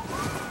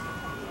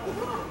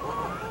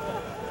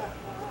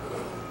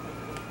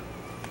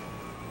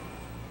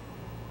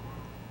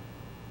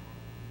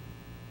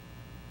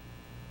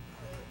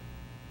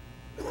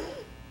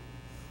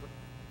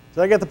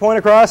 Did I get the point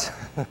across?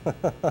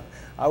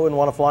 I wouldn't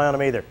want to fly on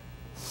them either.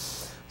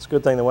 It's a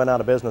good thing they went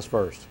out of business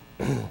first.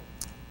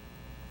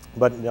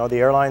 But you know, the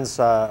airlines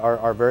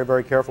are very,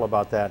 very careful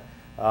about that.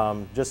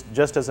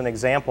 Just as an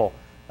example,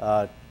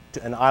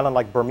 an island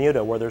like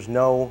Bermuda, where there's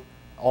no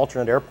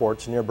alternate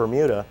airports near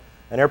Bermuda,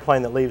 an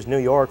airplane that leaves New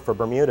York for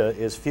Bermuda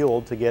is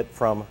fueled to get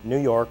from New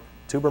York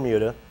to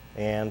Bermuda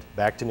and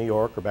back to New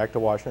York or back to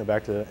Washington or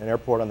back to an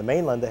airport on the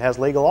mainland that has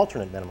legal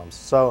alternate minimums.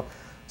 So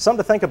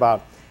something to think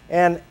about.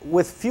 And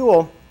with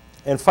fuel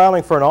and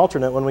filing for an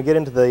alternate, when we get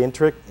into the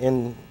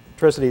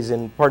intricacies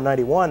in Part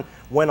 91,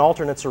 when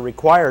alternates are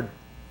required,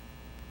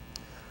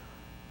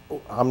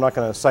 I'm not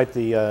going to cite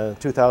the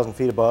 2,000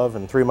 feet above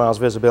and 3 miles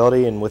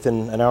visibility and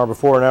within an hour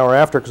before, an hour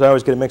after, because I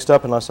always get it mixed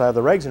up unless I have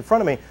the regs in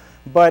front of me.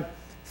 But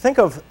think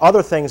of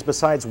other things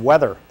besides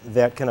weather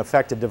that can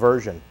affect a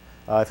diversion.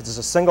 If it's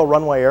a single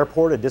runway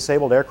airport, a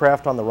disabled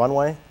aircraft on the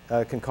runway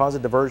can cause a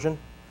diversion.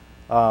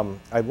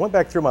 I went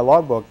back through my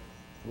logbook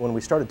when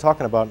we started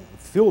talking about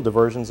fuel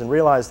diversions and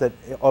realized that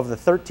of the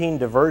 13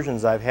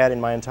 diversions I've had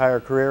in my entire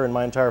career, in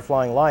my entire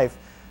flying life,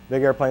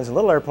 big airplanes and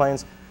little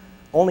airplanes,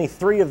 only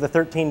 3 of the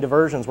 13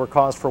 diversions were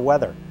caused for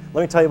weather.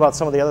 Let me tell you about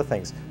some of the other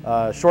things.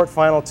 Short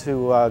final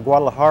to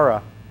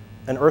Guadalajara,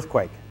 an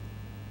earthquake.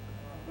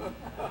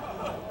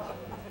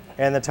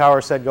 And the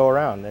tower said go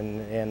around.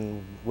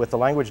 And with the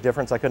language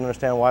difference, I couldn't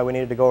understand why we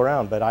needed to go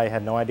around, but I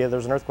had no idea there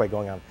was an earthquake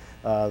going on.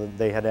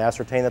 They had to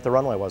ascertain that the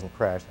runway wasn't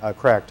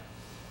cracked.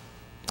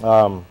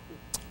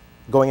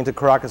 Going into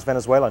Caracas,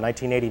 Venezuela,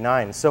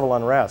 1989, civil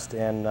unrest,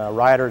 and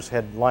rioters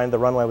had lined the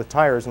runway with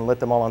tires and lit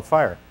them all on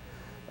fire.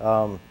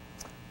 Not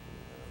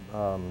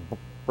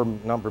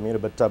Bermuda,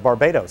 but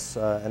Barbados,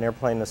 an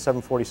airplane, a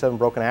 747,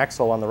 broke an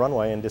axle on the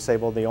runway and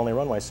disabled the only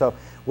runway. So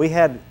we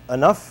had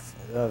enough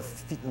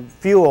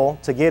fuel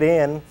to get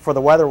in for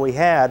the weather we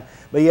had,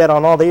 but yet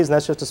on all these, and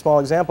that's just a small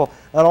example,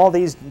 on all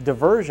these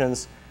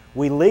diversions,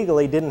 we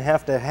legally didn't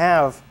have to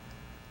have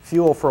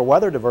fuel for a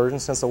weather diversion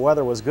since the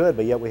weather was good,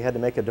 but yet we had to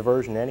make a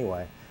diversion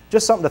anyway.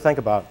 Just something to think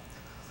about.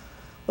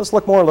 Let's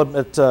look more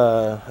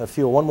at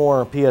fuel. One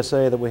more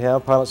PSA that we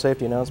have, pilot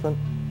safety announcement.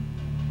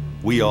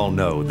 We all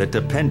know that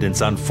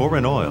dependence on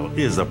foreign oil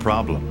is a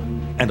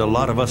problem, and a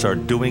lot of us are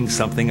doing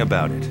something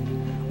about it.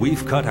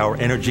 We've cut our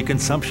energy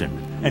consumption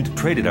and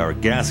traded our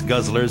gas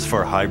guzzlers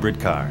for hybrid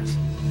cars.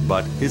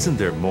 But isn't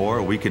there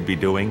more we could be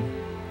doing?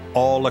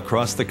 All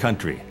across the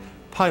country,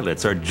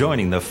 pilots are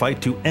joining the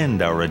fight to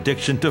end our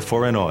addiction to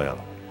foreign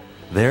oil.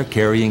 They're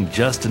carrying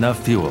just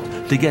enough fuel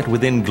to get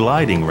within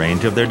gliding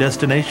range of their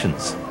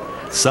destinations.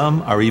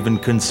 Some are even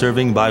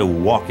conserving by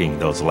walking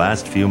those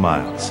last few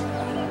miles.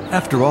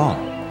 After all,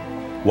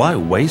 why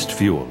waste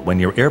fuel when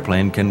your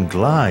airplane can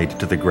glide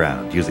to the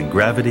ground using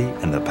gravity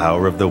and the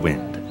power of the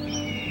wind?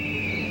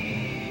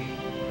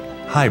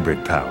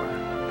 Hybrid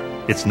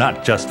power. It's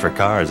not just for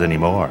cars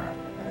anymore.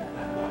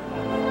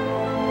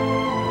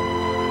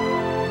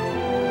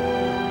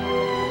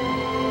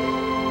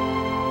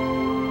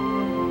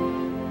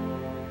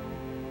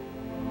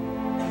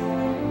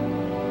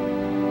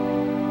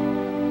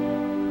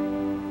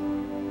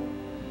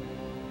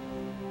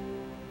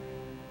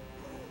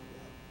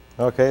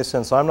 Okay,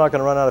 since I'm not going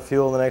to run out of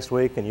fuel in the next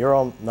week and you're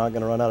all not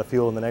going to run out of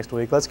fuel in the next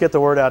week, let's get the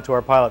word out to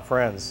our pilot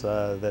friends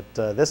that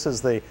this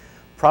is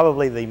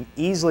probably the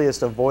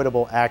easiest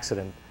avoidable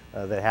accident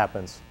that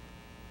happens.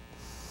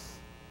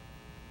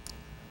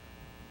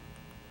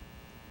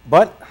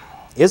 But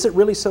is it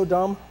really so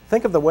dumb?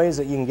 Think of the ways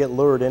that you can get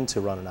lured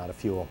into running out of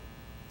fuel.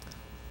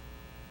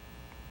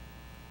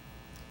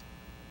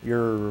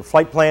 Your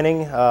flight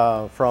planning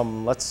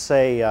from, let's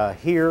say,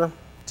 here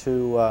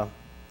to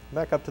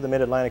back up to the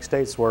mid-Atlantic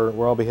states where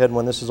I'll be heading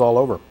when this is all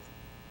over.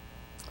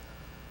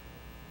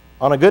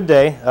 On a good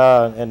day,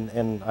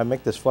 and I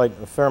make this flight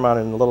a fair amount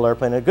in a little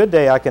airplane, on a good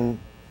day I can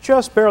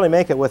just barely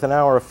make it with an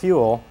hour of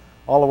fuel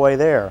all the way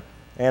there.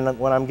 And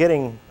when I'm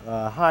getting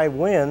high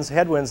winds,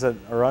 headwinds that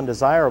are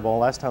undesirable,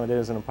 last time I did it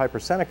was in a Piper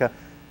Seneca,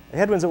 the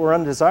headwinds that were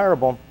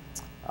undesirable,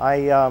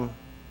 I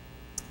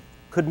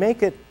could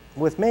make it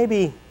with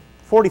maybe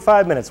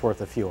 45 minutes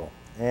worth of fuel.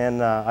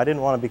 And I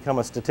didn't want to become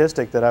a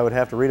statistic that I would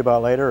have to read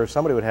about later or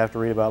somebody would have to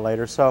read about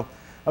later. So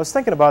I was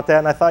thinking about that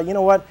and I thought, you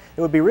know what,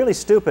 it would be really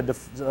stupid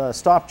to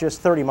stop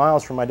just 30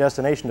 miles from my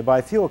destination to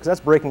buy fuel because that's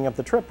breaking up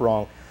the trip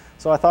wrong.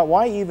 So I thought,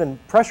 why even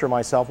pressure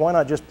myself? Why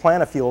not just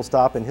plan a fuel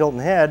stop in Hilton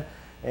Head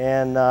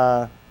and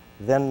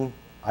then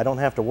I don't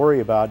have to worry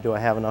about do I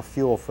have enough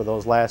fuel for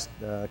those last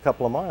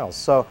couple of miles.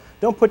 So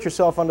don't put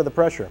yourself under the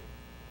pressure.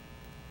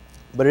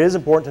 But it is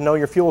important to know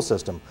your fuel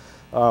system.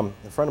 A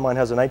friend of mine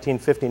has a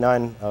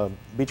 1959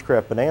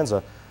 Beechcraft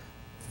Bonanza.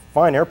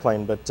 Fine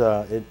airplane, but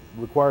it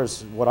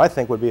requires what I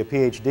think would be a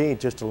PhD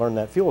just to learn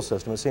that fuel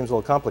system. It seems a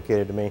little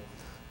complicated to me,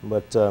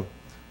 but I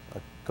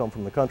come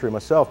from the country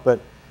myself.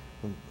 But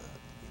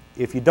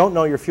if you don't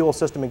know your fuel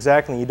system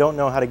exactly, and you don't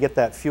know how to get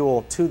that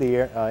fuel to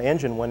the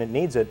engine when it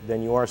needs it,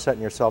 then you are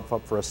setting yourself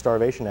up for a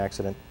starvation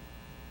accident.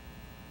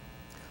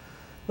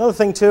 Another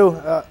thing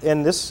too,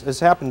 and this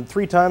has happened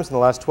 3 times in the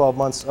last 12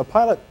 months, a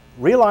pilot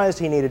realized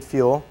he needed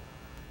fuel.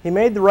 He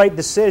made the right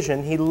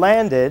decision. He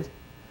landed,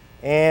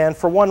 and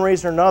for one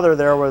reason or another,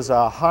 there was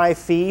a high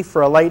fee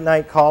for a late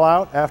night call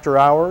out after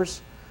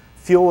hours.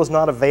 Fuel was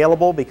not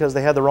available because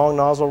they had the wrong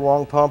nozzle,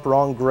 wrong pump,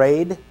 wrong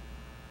grade,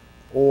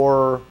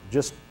 or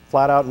just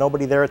flat out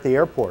nobody there at the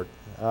airport.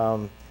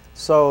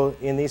 So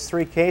in these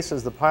 3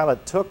 cases, the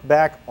pilot took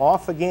back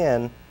off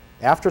again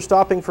after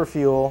stopping for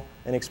fuel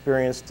and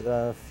experienced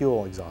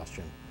fuel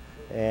exhaustion.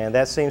 and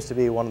that seems to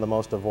be one of the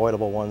most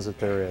avoidable ones that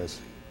there is.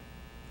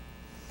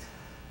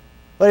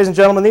 Ladies and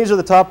gentlemen, these are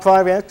the top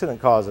 5 accident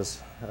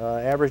causes,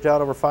 averaged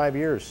out over 5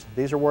 years.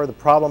 These are where the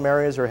problem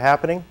areas are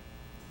happening,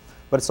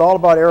 but it's all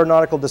about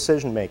aeronautical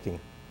decision making.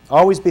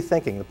 Always be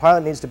thinking. The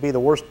pilot needs to be the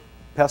worst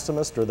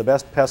pessimist or the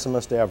best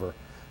pessimist ever.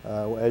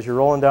 As you're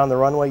rolling down the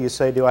runway, you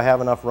say, do I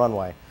have enough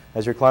runway?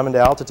 As you're climbing to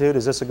altitude,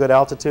 is this a good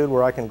altitude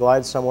where I can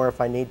glide somewhere if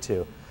I need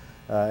to?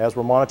 As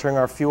we're monitoring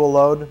our fuel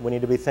load, we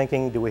need to be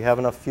thinking, do we have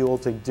enough fuel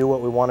to do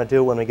what we want to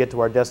do when we get to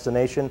our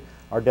destination?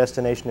 Our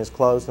destination is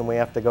closed and we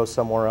have to go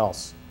somewhere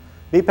else.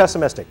 Be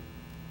pessimistic.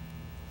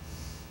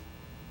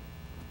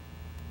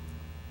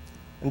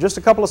 And just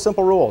a couple of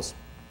simple rules.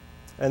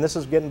 And this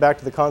is getting back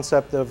to the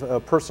concept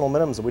of personal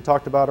minimums that we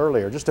talked about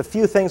earlier. Just a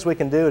few things we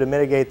can do to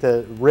mitigate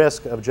the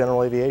risk of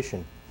general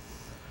aviation.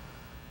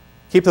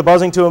 Keep the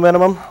buzzing to a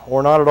minimum,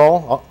 or not at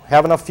all.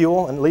 Have enough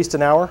fuel in at least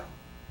an hour.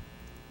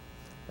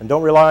 And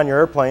don't rely on your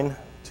airplane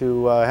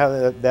to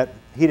have that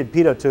heated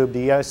pitot tube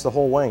de-ice the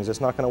whole wings.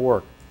 It's not going to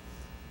work.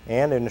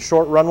 And in a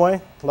short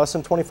runway, less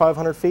than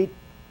 2,500 feet,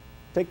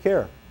 take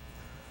care. A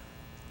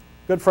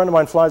good friend of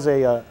mine flies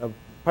a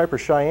Piper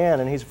Cheyenne,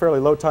 and he's a fairly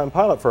low-time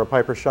pilot for a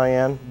Piper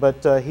Cheyenne,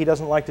 but he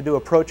doesn't like to do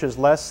approaches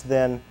less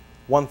than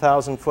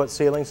 1,000-foot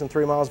ceilings and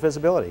 3 miles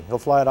visibility. He'll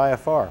fly at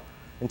IFR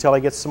until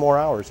he gets some more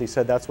hours. He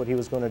said that's what he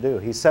was going to do.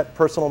 He set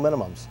personal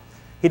minimums.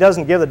 He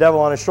doesn't give the devil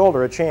on his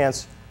shoulder a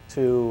chance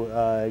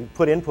to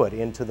put input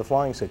into the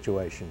flying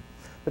situation.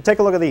 But take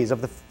a look at these.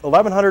 Of the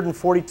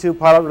 1,142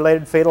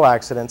 pilot-related fatal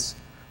accidents,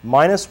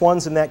 minus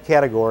ones in that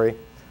category,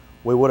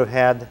 we would have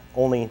had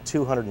only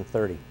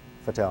 230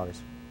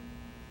 fatalities.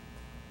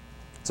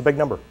 It's a big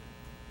number,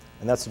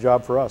 and that's the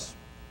job for us.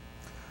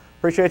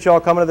 Appreciate you all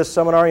coming to this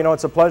seminar. You know,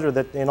 it's a pleasure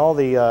that in all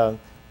the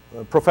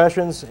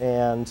professions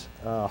and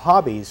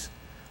hobbies,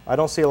 I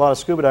don't see a lot of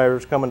scuba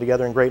divers coming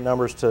together in great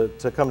numbers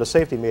to come to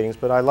safety meetings,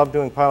 but I love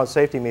doing pilot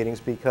safety meetings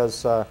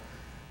because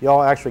you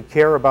all actually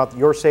care about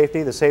your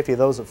safety, the safety of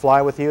those that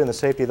fly with you, and the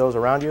safety of those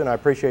around you, and I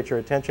appreciate your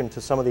attention to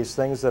some of these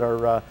things that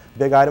are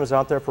big items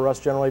out there for us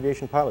general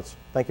aviation pilots.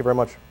 Thank you very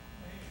much.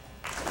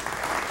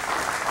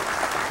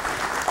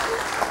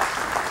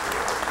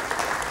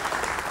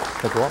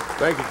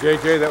 Thank you,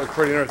 JJ. That was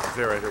pretty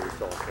interesting right here we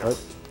saw. Yeah.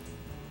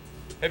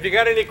 Have you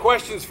got any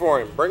questions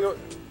for him?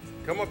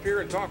 Come up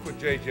here and talk with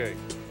JJ.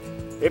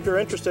 If you're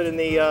interested in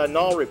the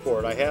null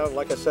report, I have,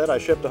 like I said, I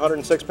shipped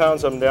 106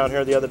 pounds of them down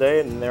here the other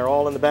day, and they're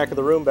all in the back of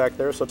the room back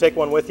there, so take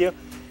one with you.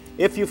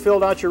 If you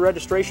filled out your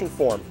registration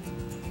form,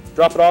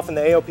 drop it off in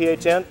the AOPA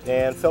tent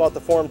and fill out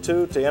the form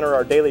 2 to enter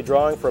our daily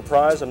drawing for a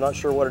prize. I'm not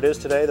sure what it is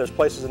today. There's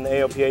places in the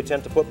AOPA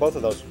tent to put both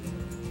of those.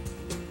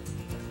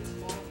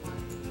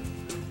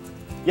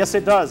 Yes,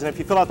 it does, and if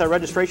you fill out that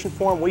registration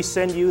form, we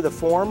send you the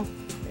form,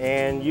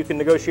 and you can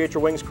negotiate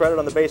your wings credit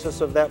on the basis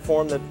of that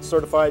form that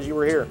certifies you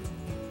were here.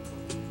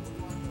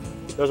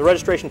 There's a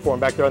registration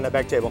form back there on that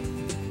back table.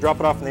 Drop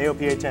it off in the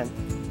AOPA tent.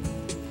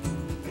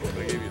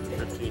 They gave you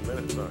the 15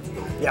 minutes, huh?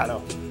 Yeah, I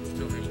know.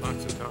 Still have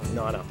lots of time.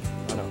 No, I know.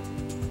 I know.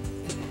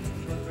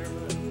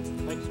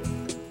 Thank you,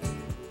 sir.